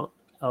 and I'll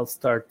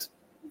start.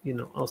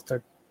 I'll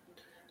start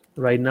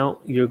right now.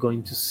 You're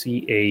going to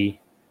see a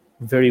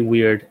very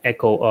weird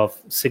echo of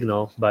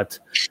signal, but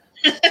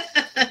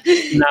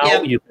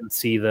now you can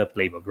see the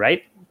playbook,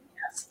 right?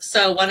 Yes.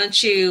 So why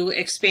don't you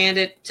expand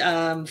it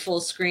full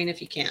screen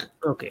if you can?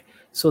 Okay.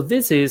 So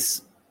this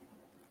is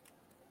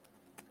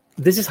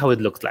how it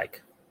looks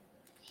like.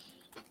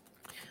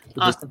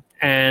 Awesome.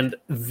 And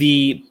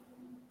you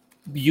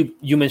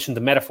mentioned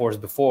the metaphors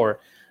before.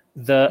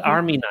 The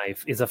army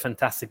knife is a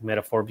fantastic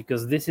metaphor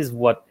because this is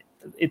what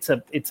it's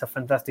a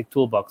fantastic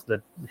toolbox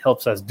that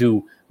helps us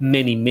do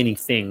many, many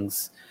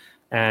things,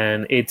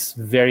 and it's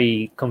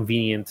very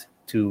convenient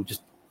to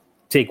just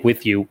take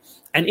with you.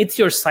 And it's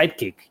your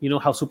sidekick. You know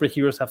how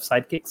superheroes have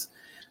sidekicks?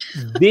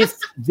 This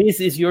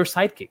is your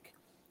sidekick.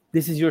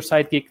 This is your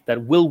sidekick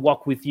that will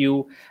walk with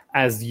you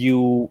as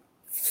you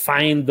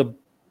find the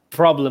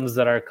problems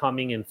that are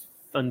coming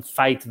and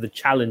fight the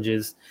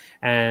challenges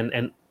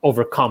and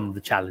overcome the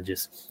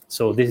challenges.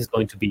 So this is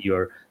going to be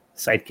your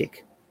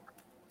sidekick.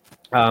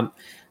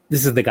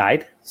 This is the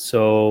guide.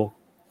 So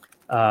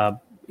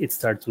it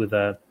starts with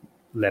a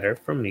letter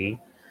from me,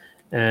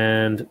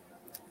 and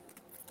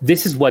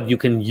this is what you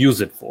can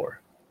use it for,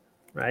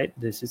 right?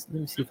 Let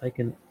me see if I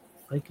can,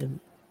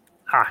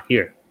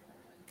 here,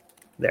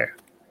 there.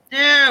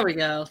 There we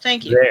go.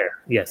 Thank you. There,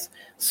 yes.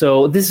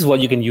 So this is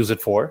what you can use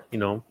it for,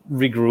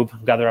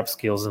 regroup, gather up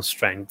skills and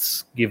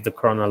strengths, give the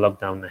Corona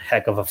lockdown a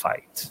heck of a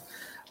fight.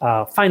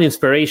 Find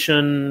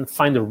inspiration,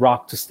 find a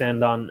rock to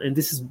stand on. And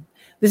this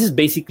is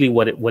basically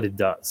what it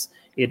does.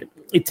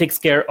 It takes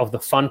care of the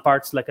fun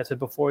parts, like I said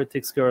before. It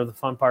takes care of the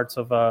fun parts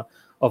of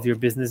your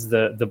business,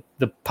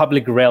 the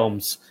public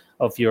realms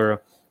of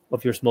your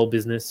small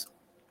business.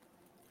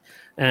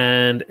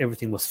 And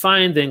everything was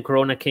fine. Then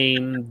Corona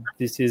came.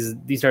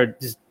 These are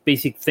just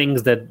basic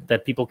things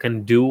that people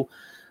can do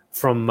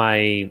from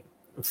my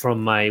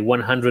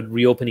 100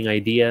 reopening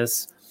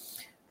ideas.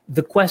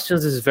 The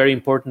questions is very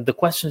important. The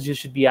questions you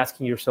should be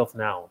asking yourself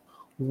now.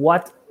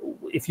 What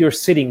if you're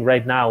sitting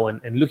right now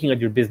and looking at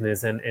your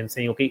business and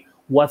saying, okay,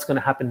 what's going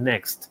to happen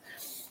next?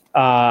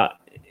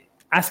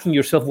 Asking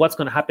yourself what's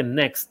going to happen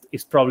next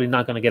is probably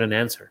not going to get an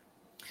answer.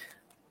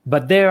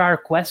 But there are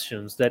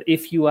questions that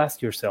if you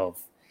ask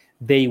yourself,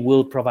 they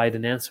will provide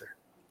an answer,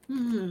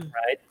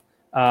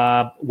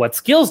 right? What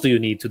skills do you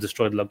need to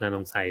destroy the lockdown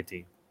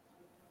anxiety?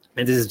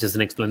 And this is just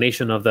an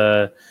explanation of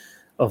the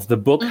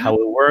book, how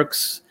it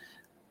works.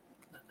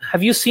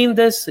 Have you seen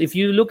this? If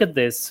you look at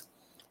this,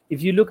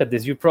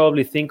 you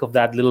probably think of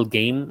that little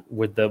game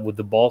with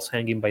the balls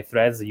hanging by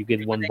threads. You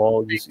get one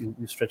ball, you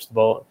stretch the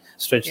ball,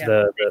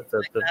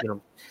 the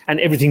and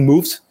everything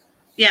moves.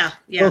 Yeah.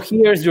 So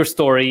here's your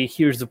story.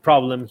 Here's the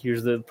problem.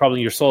 Here's the problem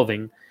you're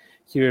solving.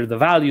 Here are the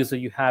values that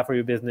you have for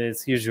your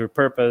business. Here's your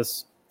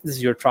purpose. This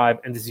is your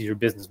tribe, and this is your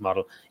business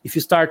model. If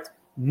you start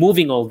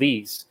moving all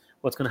these,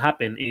 what's going to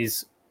happen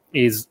is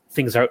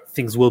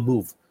things will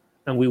move,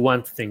 and we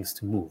want things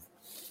to move.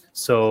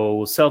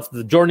 So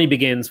the journey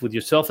begins with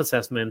your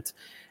self-assessment,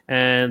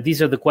 and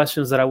these are the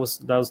questions that I was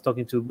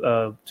talking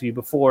to you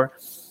before.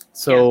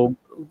 So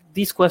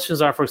these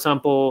questions are, for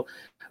example,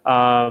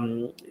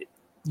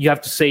 you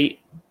have to say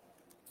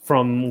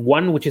from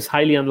 1, which is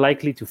highly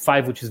unlikely, to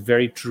 5, which is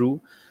very true.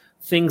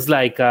 Things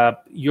like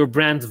your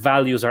brand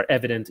values are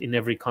evident in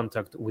every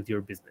contact with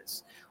your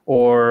business,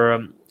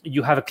 or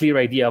you have a clear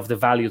idea of the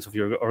values of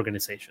your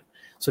organization.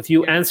 So if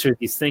you answer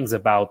these things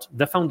about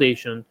the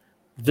foundation,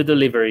 the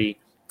delivery,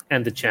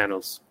 and the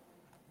channels,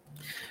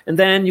 and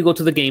then you go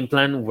to the game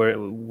plan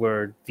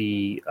where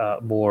the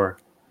more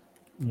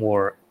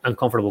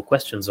uncomfortable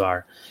questions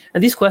are.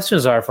 And these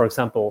questions are, for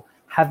example,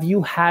 have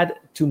you had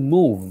to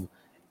move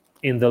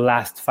in the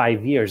last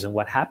 5 years, and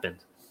what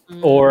happened?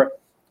 Or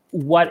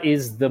what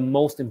is the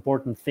most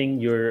important thing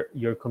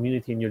your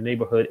community and your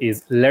neighborhood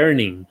is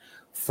learning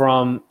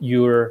from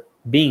your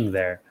being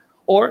there?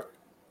 Or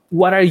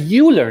what are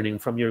you learning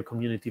from your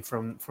community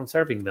from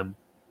serving them?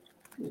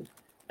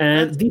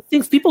 And these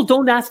things, people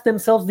don't ask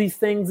themselves these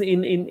things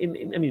in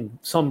I mean,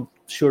 some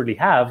surely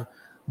have,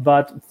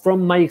 but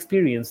from my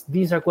experience,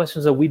 these are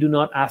questions that we do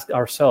not ask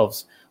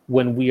ourselves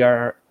when we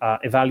are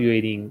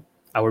evaluating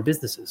our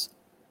businesses.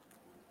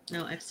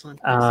 No, excellent.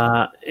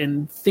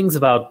 And things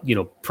about,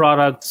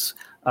 products.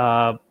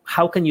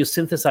 How can you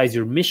synthesize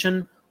your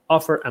mission,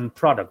 offer, and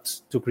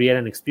products to create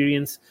an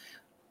experience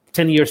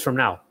 10 years from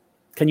now?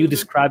 Can you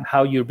describe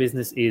how your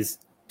business is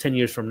 10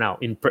 years from now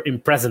in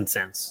present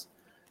tense?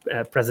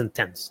 And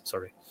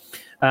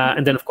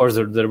then, of course,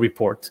 the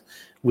report,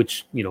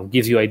 which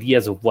gives you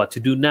ideas of what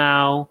to do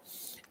now.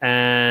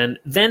 And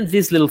then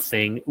this little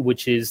thing,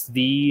 which is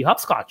the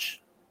hopscotch.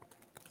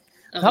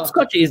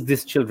 Hopscotch is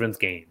this children's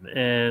game,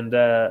 and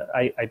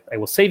I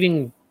was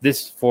saving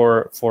this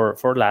for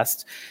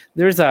last.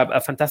 There's a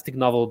fantastic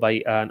novel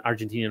by an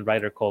Argentinian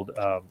writer called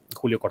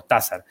Julio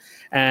Cortázar,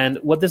 and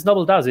what this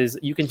novel does is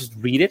you can just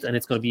read it, and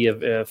it's going to be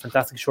a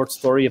fantastic short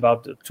story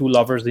about 2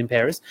 lovers in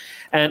Paris,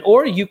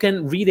 or you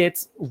can read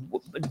it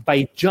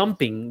by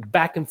jumping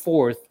back and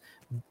forth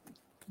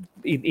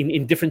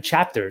in different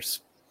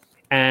chapters.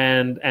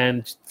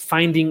 And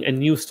finding a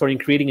new story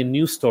and creating a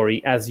new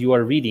story as you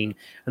are reading,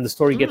 and the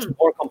story gets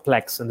more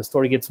complex, and the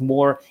story gets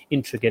more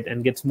intricate,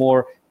 and gets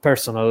more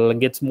personal, and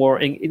gets more.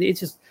 And it's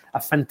just a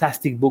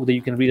fantastic book that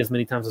you can read as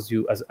many times as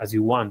you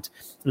want,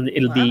 and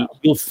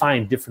you'll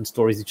find different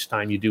stories each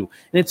time you do.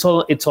 And it's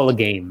all a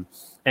game.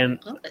 And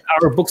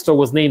our bookstore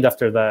was named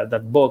after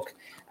that book,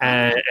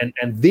 and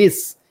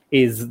this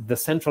is the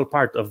central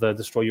part of the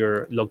Destroy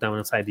Your Lockdown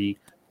Anxiety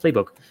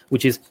playbook,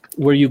 which is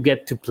where you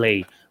get to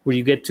play, where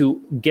you get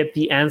to get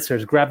the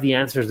answers, grab the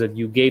answers that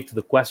you gave to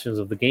the questions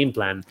of the game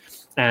plan,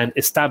 and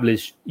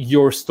establish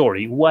your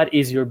story. What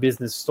is your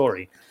business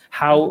story?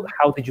 How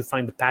did you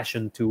find the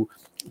passion to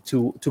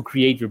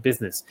create your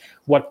business?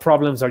 What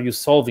problems are you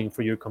solving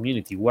for your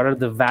community? What are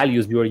the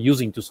values you are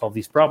using to solve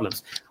these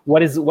problems?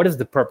 What is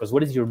the purpose?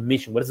 What is your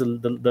mission? What is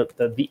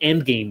the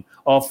end game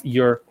of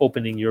your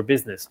opening your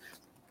business?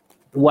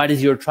 What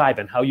is your tribe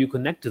and how you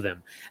connect to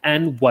them?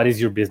 And what is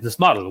your business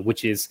model,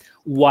 which is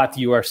what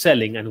you are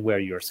selling and where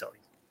you are selling.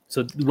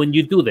 So when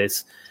you do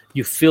this,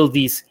 you fill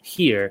these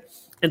here,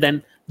 and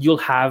then you'll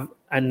have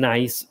a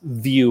nice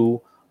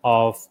view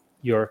of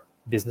your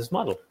business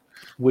model,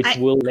 which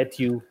will let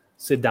you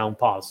sit down,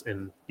 pause,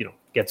 and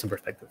get some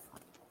perspective.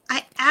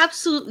 I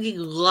absolutely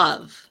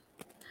love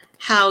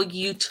how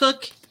you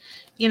took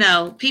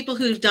people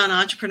who've done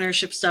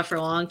entrepreneurship stuff for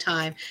a long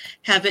time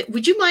have it.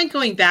 Would you mind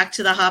going back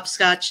to the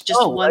hopscotch just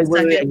for 1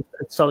 second?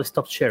 I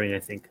stopped sharing, I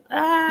think.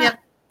 Yep.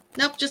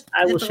 Nope, just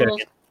I will share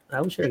again.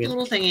 The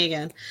little thingy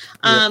again.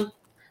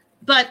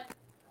 But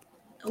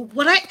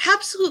what I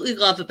absolutely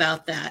love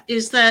about that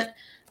is that,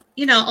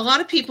 a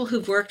lot of people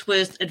who've worked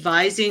with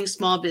advising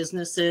small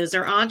businesses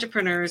or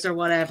entrepreneurs or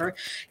whatever,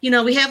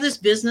 we have this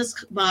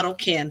business model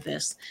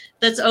canvas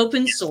that's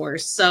open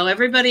source. So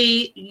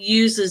everybody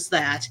uses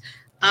that.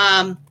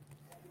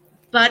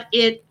 But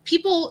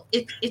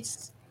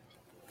it's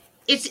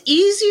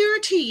easier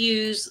to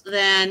use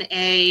than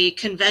a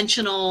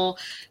conventional,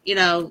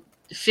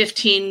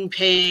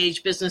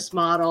 15-page business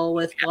model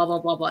with blah, blah,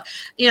 blah, blah.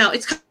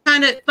 It's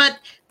kind of,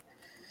 but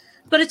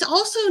it's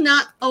also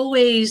not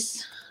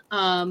always,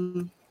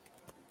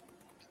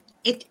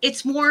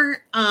 it's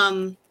more,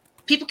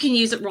 people can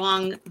use it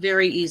wrong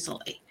very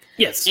easily.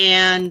 Yes.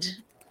 And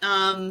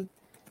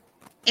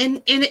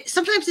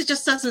sometimes it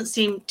just doesn't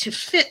seem to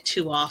fit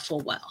too awful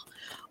well.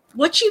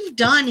 What you've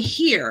done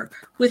here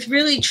with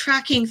really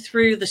tracking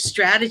through the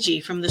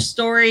strategy from the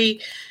story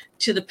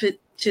to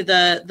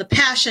the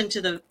passion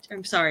to the,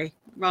 I'm sorry,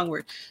 wrong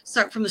word.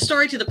 Start from the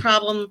story to the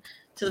problem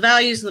to the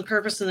values and the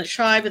purpose and the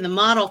tribe and the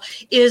model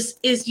is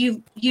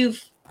you've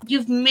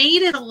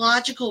made it a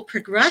logical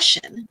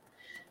progression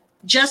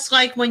just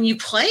like when you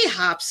play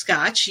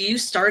hopscotch, you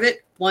start at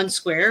one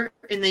square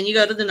and then you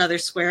go to another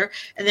square,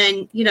 and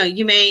then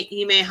you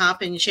may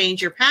hop and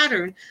change your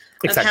pattern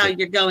of how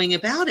you're going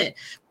about it,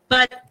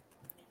 but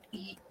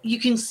you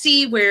can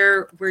see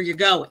where you're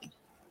going.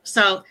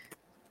 So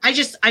I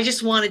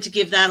just wanted to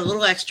give that a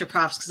little extra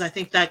props, because I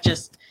think that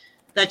just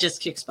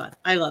kicks butt.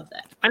 I love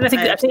that. And I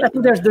think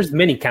there's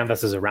many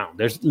canvases around.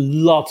 There's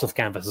lots of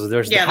canvases.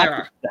 There's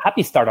the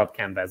happy startup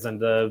canvas, and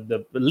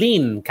the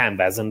lean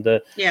canvas, and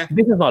the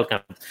business model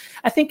canvas.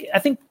 I think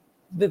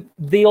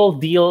they all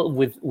deal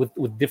with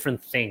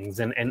different things,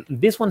 and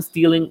this one's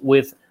dealing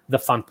with the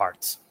fun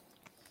parts.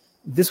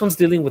 This one's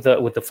dealing with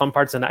the fun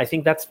parts, and I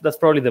think that's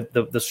probably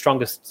the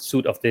strongest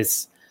suit of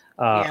this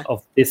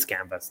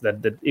canvas.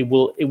 That it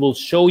will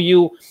show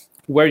you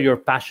where your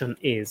passion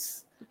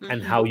is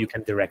and how you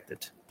can direct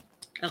it.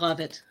 I love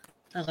it.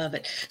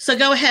 So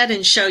go ahead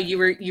and show. You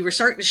were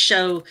starting to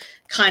show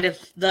kind of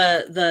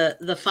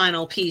the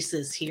final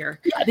pieces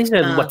here. Yeah, this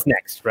is what's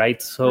next, right?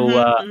 So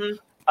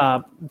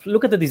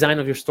look at the design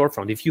of your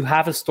storefront. If you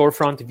have a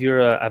storefront, if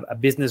you're a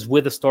business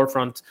with a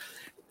storefront,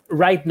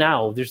 right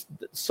now there's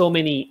so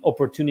many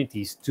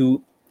opportunities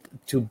to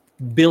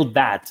build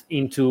that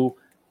into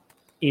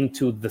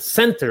the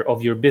center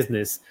of your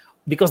business,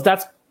 because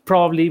that's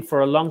probably for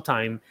a long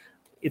time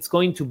it's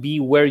going to be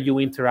where you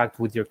interact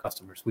with your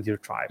customers, with your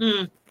tribe.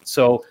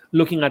 So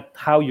looking at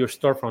how your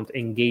storefront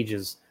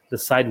engages the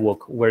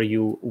sidewalk where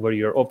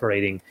you're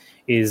operating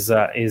is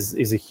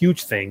a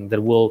huge thing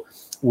that will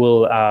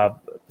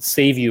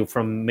save you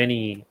from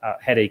many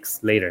headaches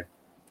later.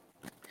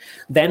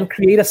 Then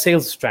create a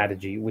sales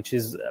strategy, which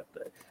is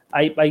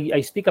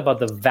I speak about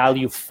the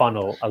value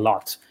funnel a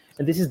lot,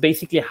 and this is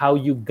basically how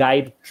you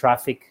guide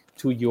traffic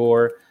to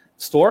your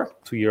store,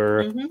 to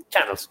your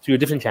channels, to your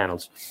different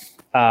channels,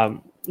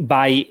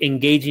 by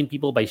engaging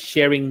people, by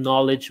sharing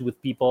knowledge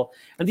with people.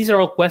 And these are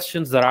all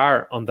questions that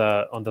are on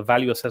the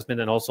value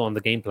assessment and also on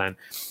the game plan.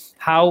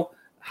 How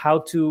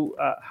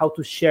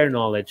to share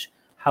knowledge,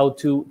 how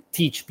to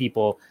teach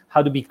people,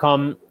 how to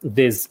become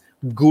this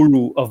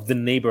guru of the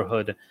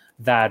neighborhood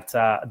that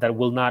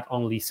will not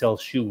only sell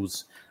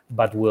shoes,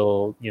 but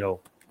will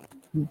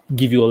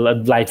give you a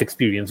life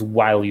experience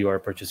while you are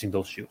purchasing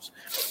those shoes.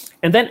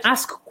 And then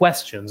ask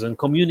questions and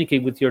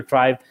communicate with your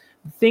tribe.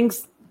 The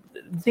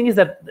thing is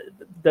that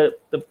the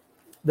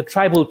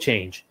tribe will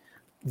change.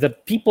 The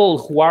people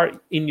who are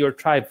in your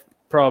tribe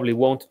probably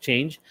won't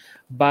change,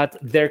 but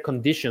their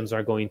conditions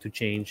are going to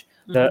change.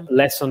 The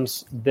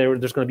lessons,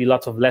 there's going to be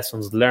lots of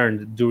lessons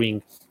learned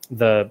during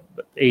the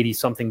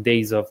 80-something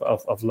days of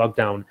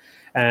lockdown.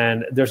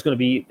 And there's going to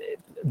be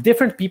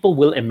different people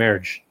will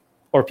emerge,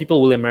 or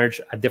people will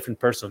emerge a different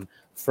person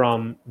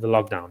from the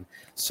lockdown.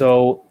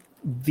 So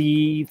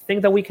the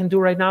thing that we can do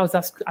right now is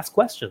ask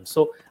questions.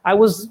 So I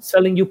was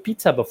selling you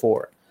pizza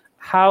before.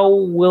 How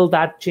will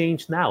that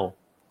change now?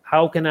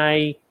 How can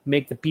I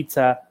make the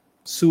pizza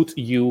suit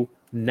you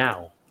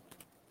now?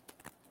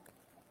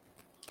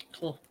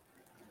 Cool.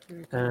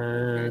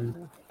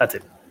 And that's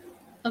it.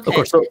 Okay. Of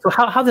course. So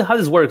how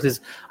this works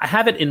is I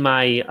have it in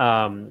my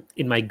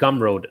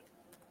Gumroad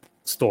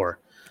store.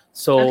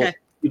 So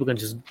people can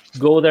just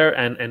go there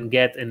and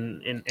get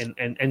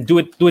and do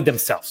it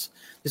themselves.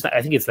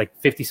 I think it's like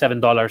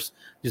 $57.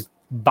 Just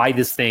buy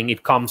this thing.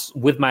 It comes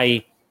with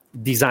my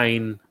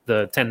design,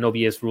 the 10 No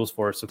BS rules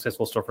for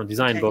successful storefront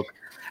design book,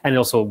 and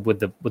also with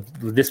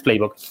this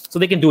playbook, so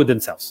they can do it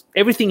themselves.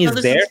 Everything is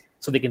there,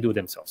 so they can do it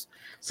themselves.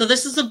 So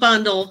this is a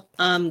bundle.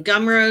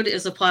 Gumroad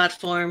is a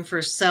platform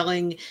for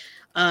selling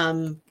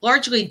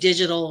largely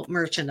digital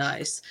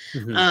merchandise.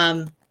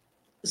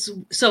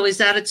 So is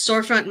that at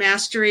Storefront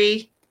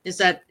Mastery? Is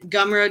that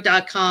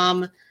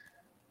gumroad.com? I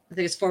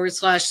think it's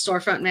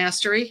 /storefront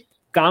mastery.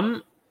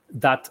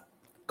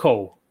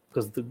 Gum.co.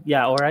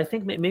 Or I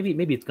think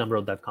maybe it's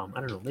gumroad.com.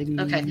 I don't know. Maybe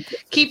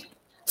Keep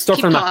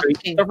Storefront Mastery.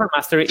 Storefront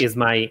Mastery is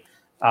my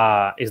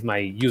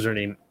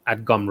username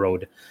at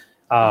Gumroad.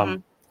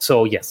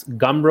 So yes,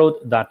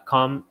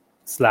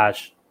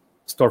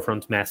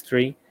 gumroad.com/storefront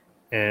mastery,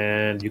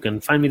 and you can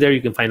find me there.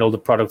 You can find all the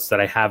products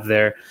that I have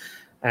there,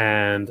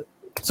 and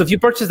so if you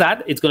purchase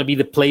that, it's going to be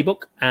the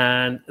playbook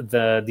and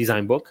the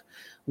design book.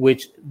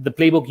 Which the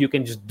playbook you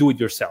can just do it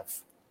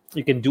yourself.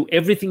 You can do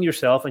everything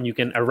yourself, and you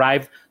can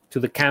arrive to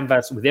the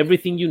canvas with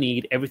everything you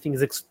need. Everything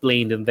is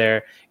explained in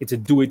there. It's a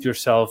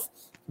do-it-yourself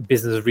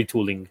business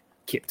retooling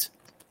kit,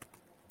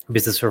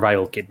 business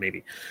survival kit,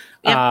 maybe.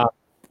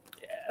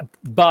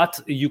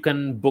 But you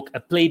can book a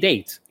play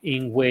date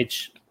in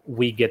which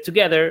we get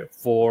together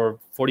for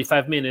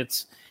 45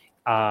 minutes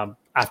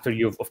after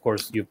you've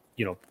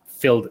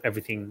filled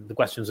everything, the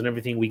questions and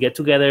everything. We get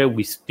together,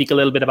 we speak a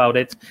little bit about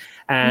it,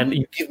 and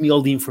you give me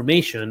all the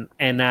information,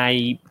 and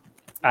I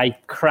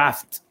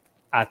craft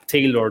a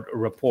tailored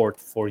report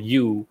for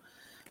you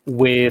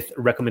with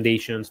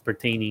recommendations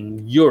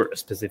pertaining your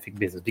specific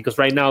business. Because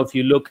right now, if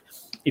you look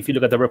at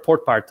the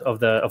report part of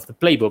the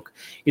playbook,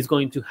 it's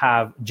going to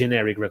have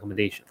generic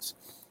recommendations,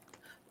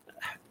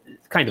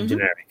 kind of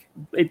generic.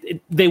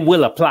 They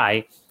will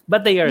apply,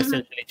 but they are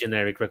essentially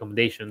generic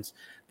recommendations.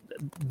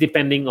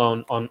 depending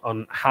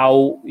on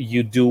how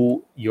you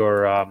do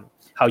your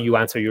how you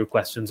answer your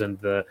questions and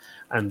the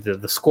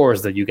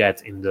scores that you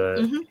get in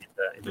the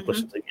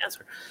questions that you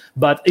answer.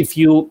 But if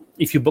you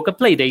book a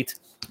play date,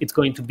 it's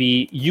going to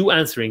be you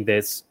answering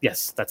this.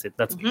 Yes, that's it.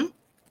 That's me.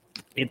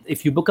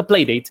 If you book a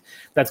play date,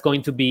 that's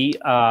going to be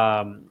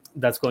us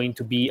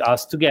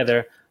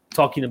together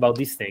talking about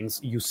these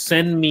things. You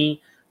send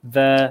me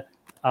the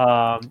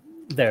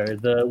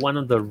one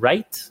on the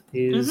right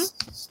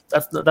is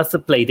that's the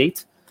play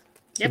date.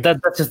 Yep.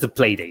 That's just the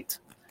play date.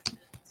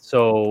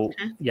 So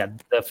yeah,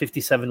 the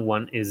 57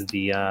 one is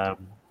the.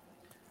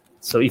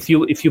 So if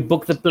you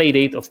book the play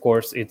date, of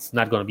course, it's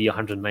not going to be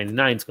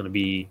 199. It's going to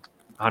be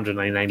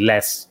 199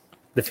 less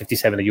the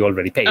 57 that you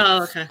already paid.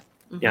 Oh, okay.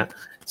 Yeah.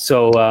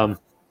 So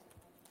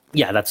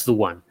yeah, that's the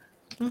one.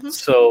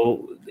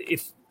 So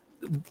if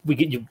we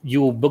get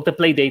you book the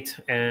play date,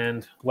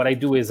 and what I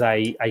do is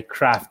I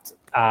craft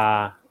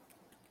a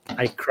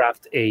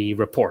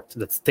report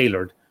that's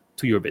tailored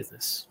to your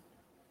business.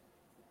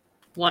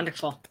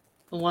 Wonderful.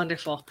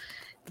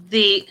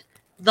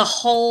 The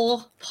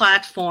whole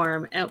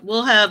platform, and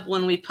we'll have,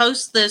 when we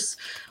post this,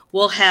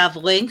 we'll have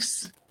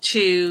links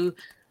to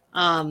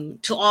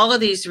all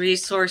of these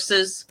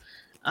resources.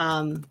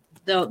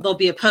 There'll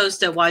be a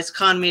post at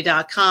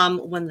wiseeconomy.com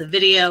when the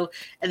video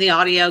and the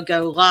audio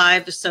go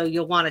live. So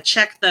you'll want to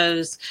check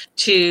those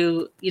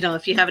to,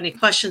 if you have any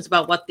questions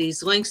about what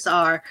these links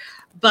are.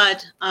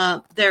 But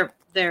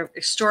they're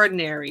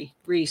extraordinary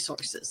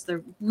resources.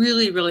 They're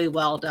really, really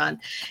well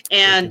done.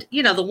 And,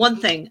 the one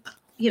thing,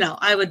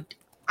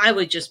 I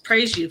would just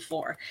praise you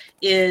for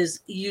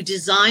is you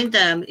designed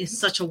them in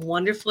such a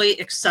wonderfully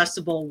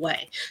accessible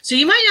way. So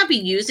you might not be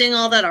using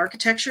all that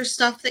architecture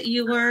stuff that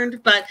you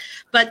learned, but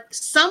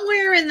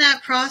somewhere in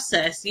that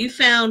process, you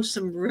found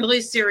some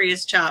really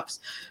serious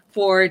chops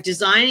for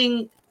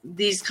designing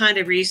these kind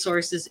of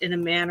resources in a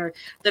manner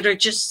that are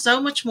just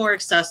so much more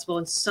accessible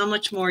and so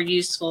much more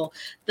useful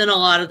than a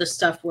lot of the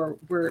stuff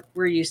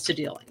we're used to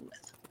dealing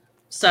with.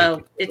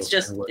 So it's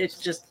just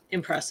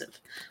impressive.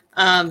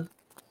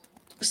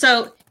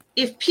 So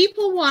if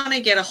people want to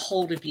get a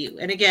hold of you,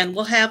 and again,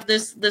 we'll have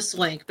this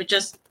link, but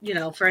just,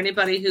 for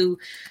anybody who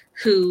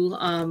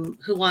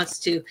wants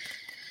to,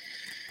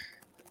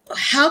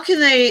 how can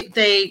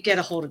they get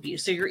a hold of you?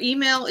 So your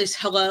email is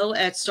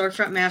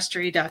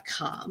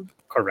hello@storefrontmastery.com.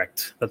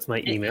 Correct. That's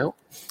my email.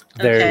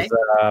 There's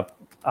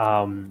a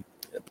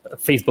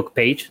Facebook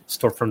page,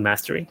 Storefront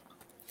Mastery.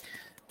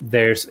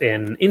 There's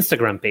an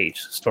Instagram page,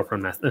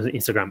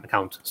 Instagram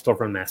account,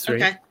 Storefront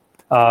Mastery. Okay.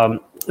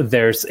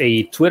 There's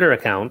a Twitter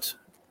account,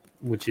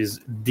 which is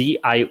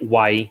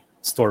DIY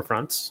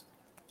Storefronts.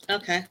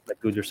 Okay.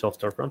 Like do-it-yourself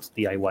storefronts,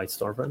 DIY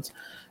Storefronts.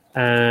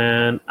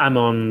 And I'm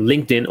on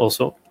LinkedIn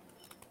also.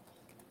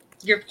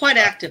 You're quite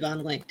active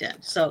on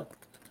LinkedIn, so.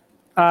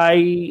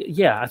 I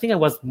think I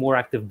was more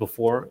active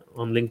before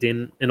on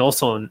LinkedIn and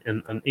also on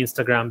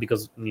Instagram,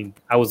 because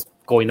I was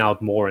going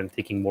out more and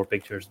taking more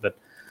pictures, but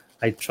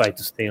I try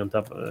to stay on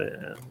top of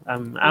it.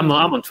 I'm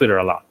on Twitter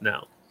a lot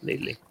now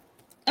lately.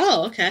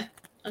 Oh, okay.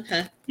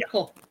 Yeah.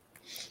 Cool.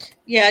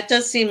 Yeah, it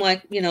does seem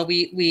like,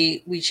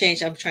 we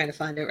changed. I'm trying to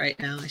find it right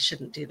now. I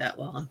shouldn't do that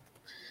well.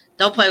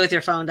 Don't play with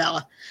your phone,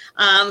 Della.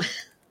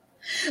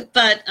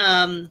 But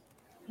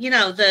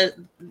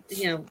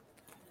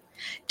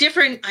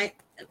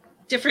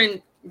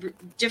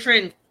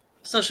different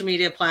social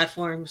media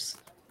platforms,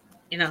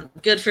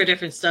 good for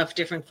different stuff,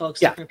 different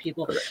folks, different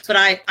people. Correct.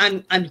 But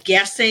I'm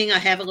guessing, I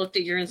haven't looked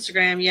at your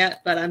Instagram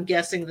yet, but I'm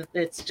guessing that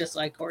it's just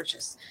like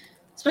gorgeous,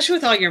 especially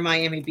with all your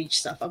Miami Beach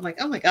stuff. I'm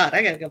like, oh my God,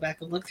 I got to go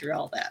back and look through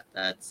all that.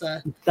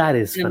 That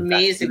is an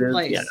amazing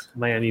place. Yeah,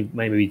 Miami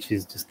Beach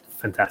is just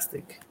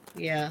fantastic.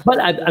 Yeah.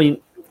 But I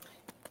mean,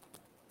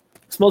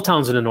 small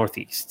towns in the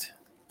Northeast,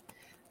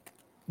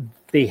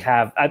 they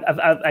have.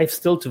 I've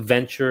still to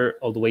venture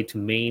all the way to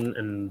Maine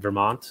and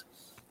Vermont,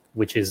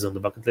 which is on the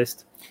bucket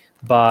list.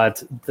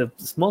 But the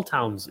small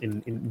towns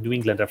in New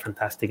England are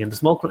fantastic, and the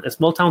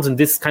small towns in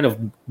this kind of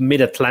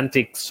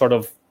mid-Atlantic sort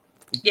of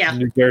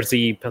New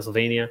Jersey,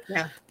 Pennsylvania,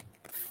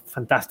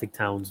 fantastic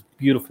towns,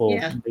 beautiful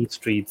main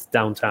streets,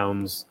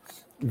 downtowns,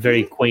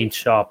 very quaint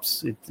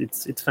shops.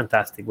 It's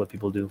fantastic what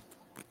people do.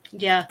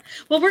 Yeah.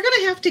 Well, we're going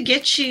to have to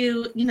get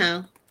you,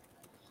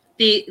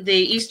 the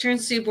Eastern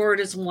Seaboard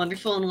is a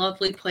wonderful and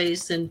lovely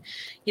place. And,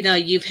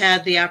 you've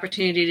had the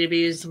opportunity to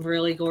be in some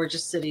really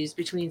gorgeous cities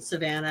between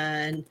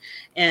Savannah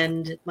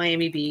and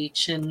Miami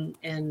Beach and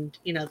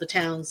the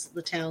towns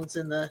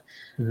in the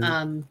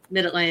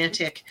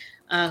mid-Atlantic.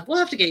 We'll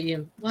have to get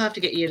you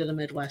to the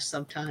Midwest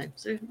sometime.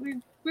 So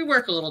we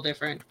work a little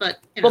different, but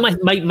well,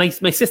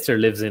 my sister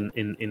lives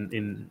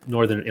in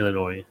Northern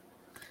Illinois.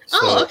 So,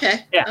 oh,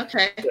 okay. Yeah.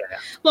 Okay. Yeah.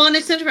 Well, and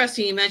it's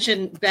interesting. You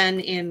mentioned Ben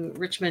in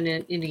Richmond,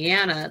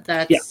 Indiana.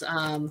 That's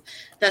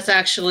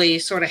actually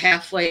sort of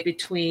halfway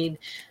between.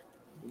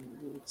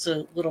 It's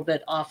a little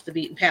bit off the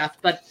beaten path,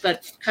 but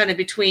kind of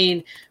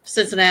between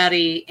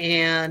Cincinnati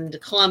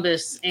and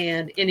Columbus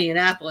and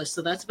Indianapolis.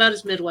 So that's about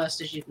as Midwest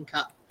as you can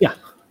come. Yeah.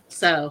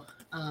 So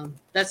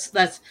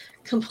that's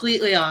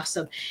completely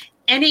awesome.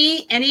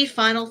 Any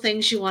final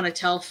things you want to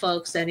tell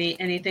folks?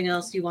 Anything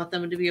else you want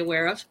them to be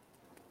aware of?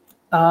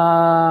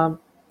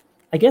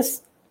 I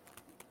guess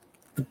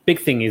the big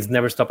thing is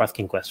never stop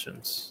asking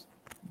questions.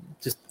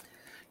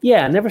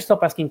 Never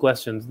stop asking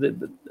questions.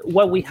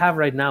 What we have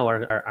right now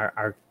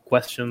are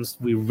questions.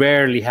 We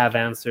rarely have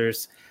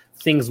answers.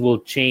 Things will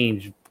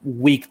change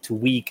week to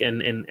week,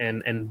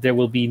 and there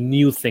will be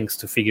new things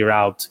to figure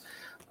out.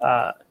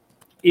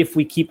 If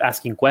we keep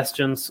asking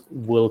questions,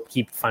 we'll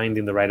keep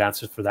finding the right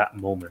answers for that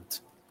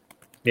moment.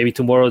 Maybe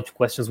tomorrow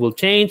questions will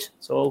change,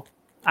 so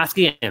ask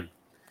again.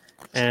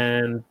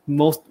 And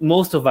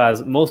most of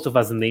us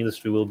in the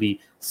industry will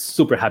be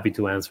super happy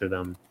to answer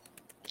them.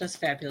 That's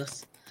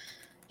fabulous.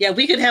 Yeah,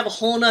 we could have a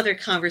whole nother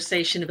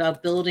conversation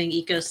about building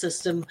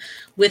ecosystem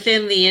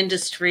within the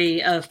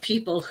industry of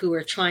people who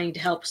are trying to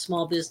help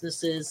small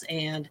businesses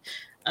and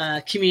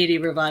community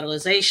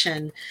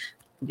revitalization.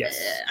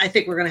 Yes. I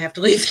think we're going to have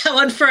to leave that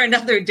one for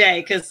another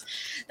day, because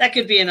that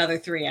could be another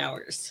 3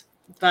 hours.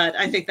 But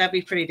I think that'd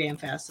be pretty damn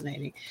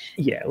fascinating.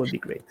 Yeah, it would be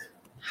great.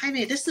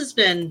 Jaime, this has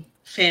been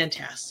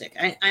fantastic.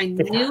 I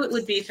knew it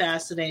would be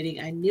fascinating.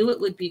 I knew it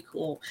would be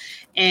cool.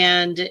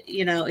 And,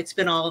 it's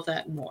been all of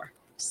that and more.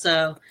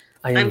 So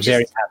I am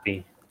very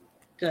happy.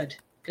 Good.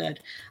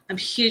 I'm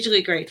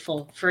hugely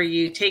grateful for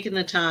you taking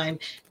the time,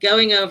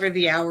 going over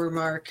the hour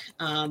mark.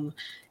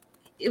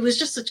 It was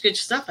just such good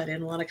stuff. I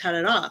didn't want to cut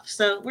it off.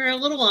 So we're a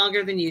little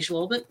longer than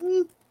usual, but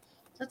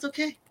that's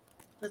okay.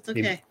 That's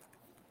okay. Yeah.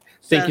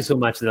 Thank you so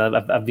much.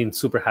 I've been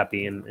super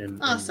happy and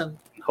awesome.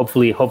 And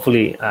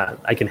hopefully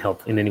I can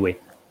help in any way.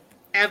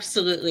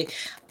 Absolutely.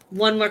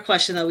 One more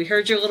question though. We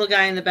heard your little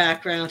guy in the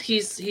background.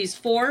 He's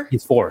 4.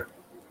 He's 4.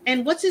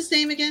 And what's his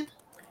name again?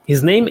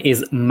 His name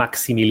is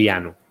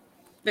Maximiliano.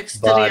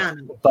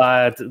 Maximiliano.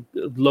 But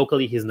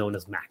locally he's known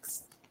as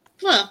Max.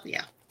 Well,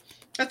 yeah.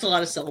 That's a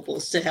lot of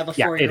syllables to have a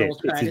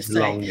 4-year-old try to say.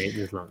 Long name.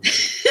 It's long.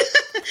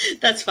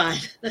 That's fine.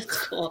 That's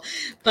cool.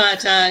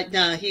 But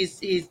no,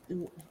 he's.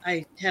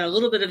 I had a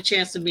little bit of a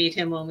chance to meet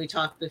him when we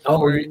talked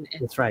before. And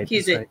that's right.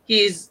 He's a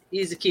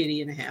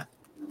cutie and a half.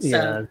 So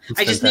yeah,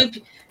 I just knew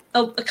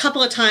a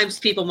couple of times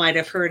people might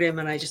have heard him,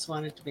 and I just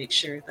wanted to make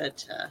sure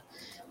that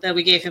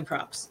we gave him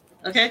props.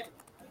 Okay.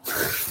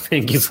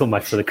 Thank you so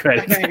much for the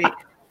credit. Alrighty.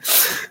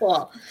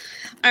 Cool.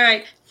 All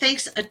right.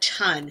 Thanks a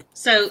ton.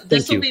 So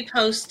this will be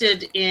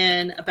posted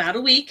in about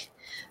a week.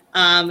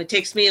 I've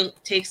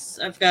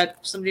got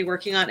somebody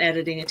working on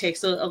editing. It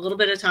takes a little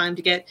bit of time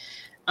to get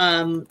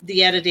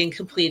the editing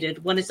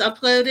completed. When it's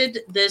uploaded,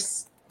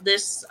 this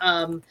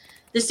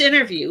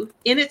interview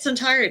in its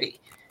entirety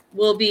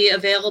will be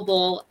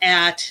available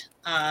at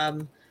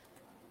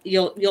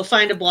you'll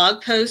find a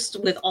blog post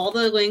with all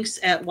the links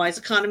at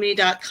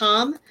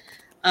wiseeconomy.com.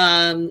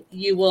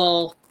 You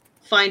will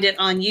find it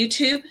on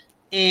YouTube,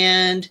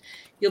 and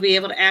you'll be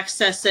able to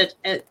access it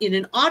in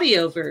an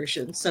audio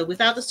version, so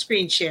without the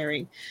screen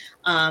sharing,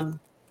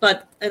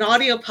 but an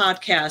audio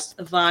podcast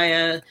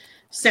via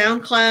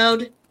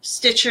SoundCloud,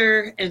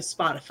 Stitcher, and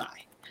Spotify.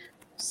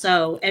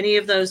 So any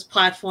of those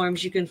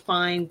platforms, you can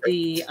find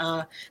the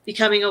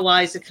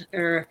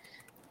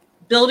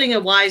building a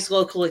wise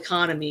local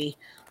economy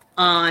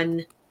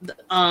on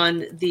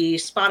the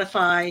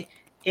Spotify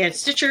and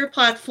Stitcher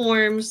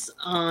platforms.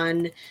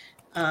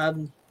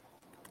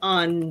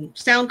 On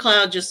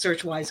SoundCloud, just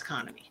search Wise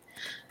Economy.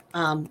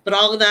 But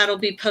all of that will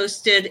be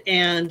posted,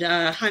 and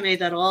Jaime,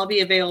 that'll all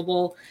be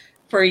available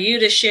for you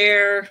to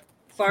share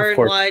far and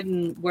wide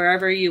and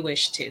wherever you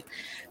wish to.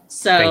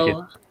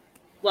 So,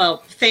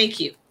 thank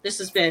you. This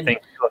has been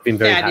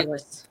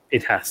fabulous.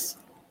 It has.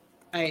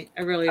 I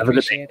really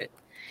appreciate it.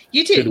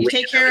 You too. You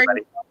take care.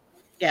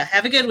 Yeah,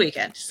 have a good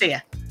weekend. See ya.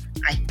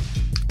 Bye.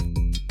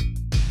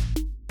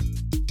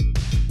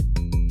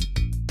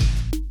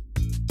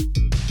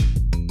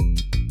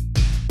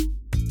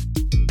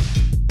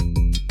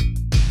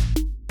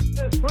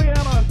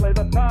 Preeminently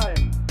the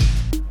time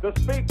to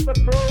speak the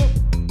truth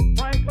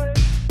frankly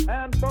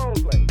and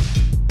boldly.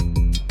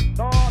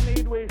 Nor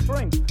need we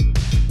shrink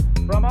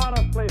from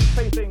honestly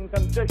facing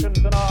conditions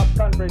in our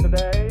country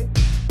today.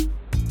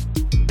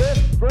 This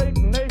great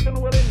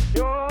nation will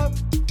endure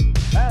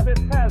as it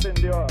has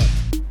endured,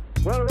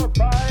 will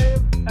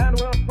revive and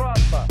will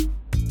prosper.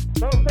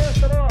 So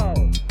first of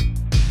all,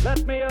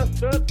 let me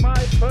assert my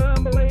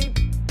firm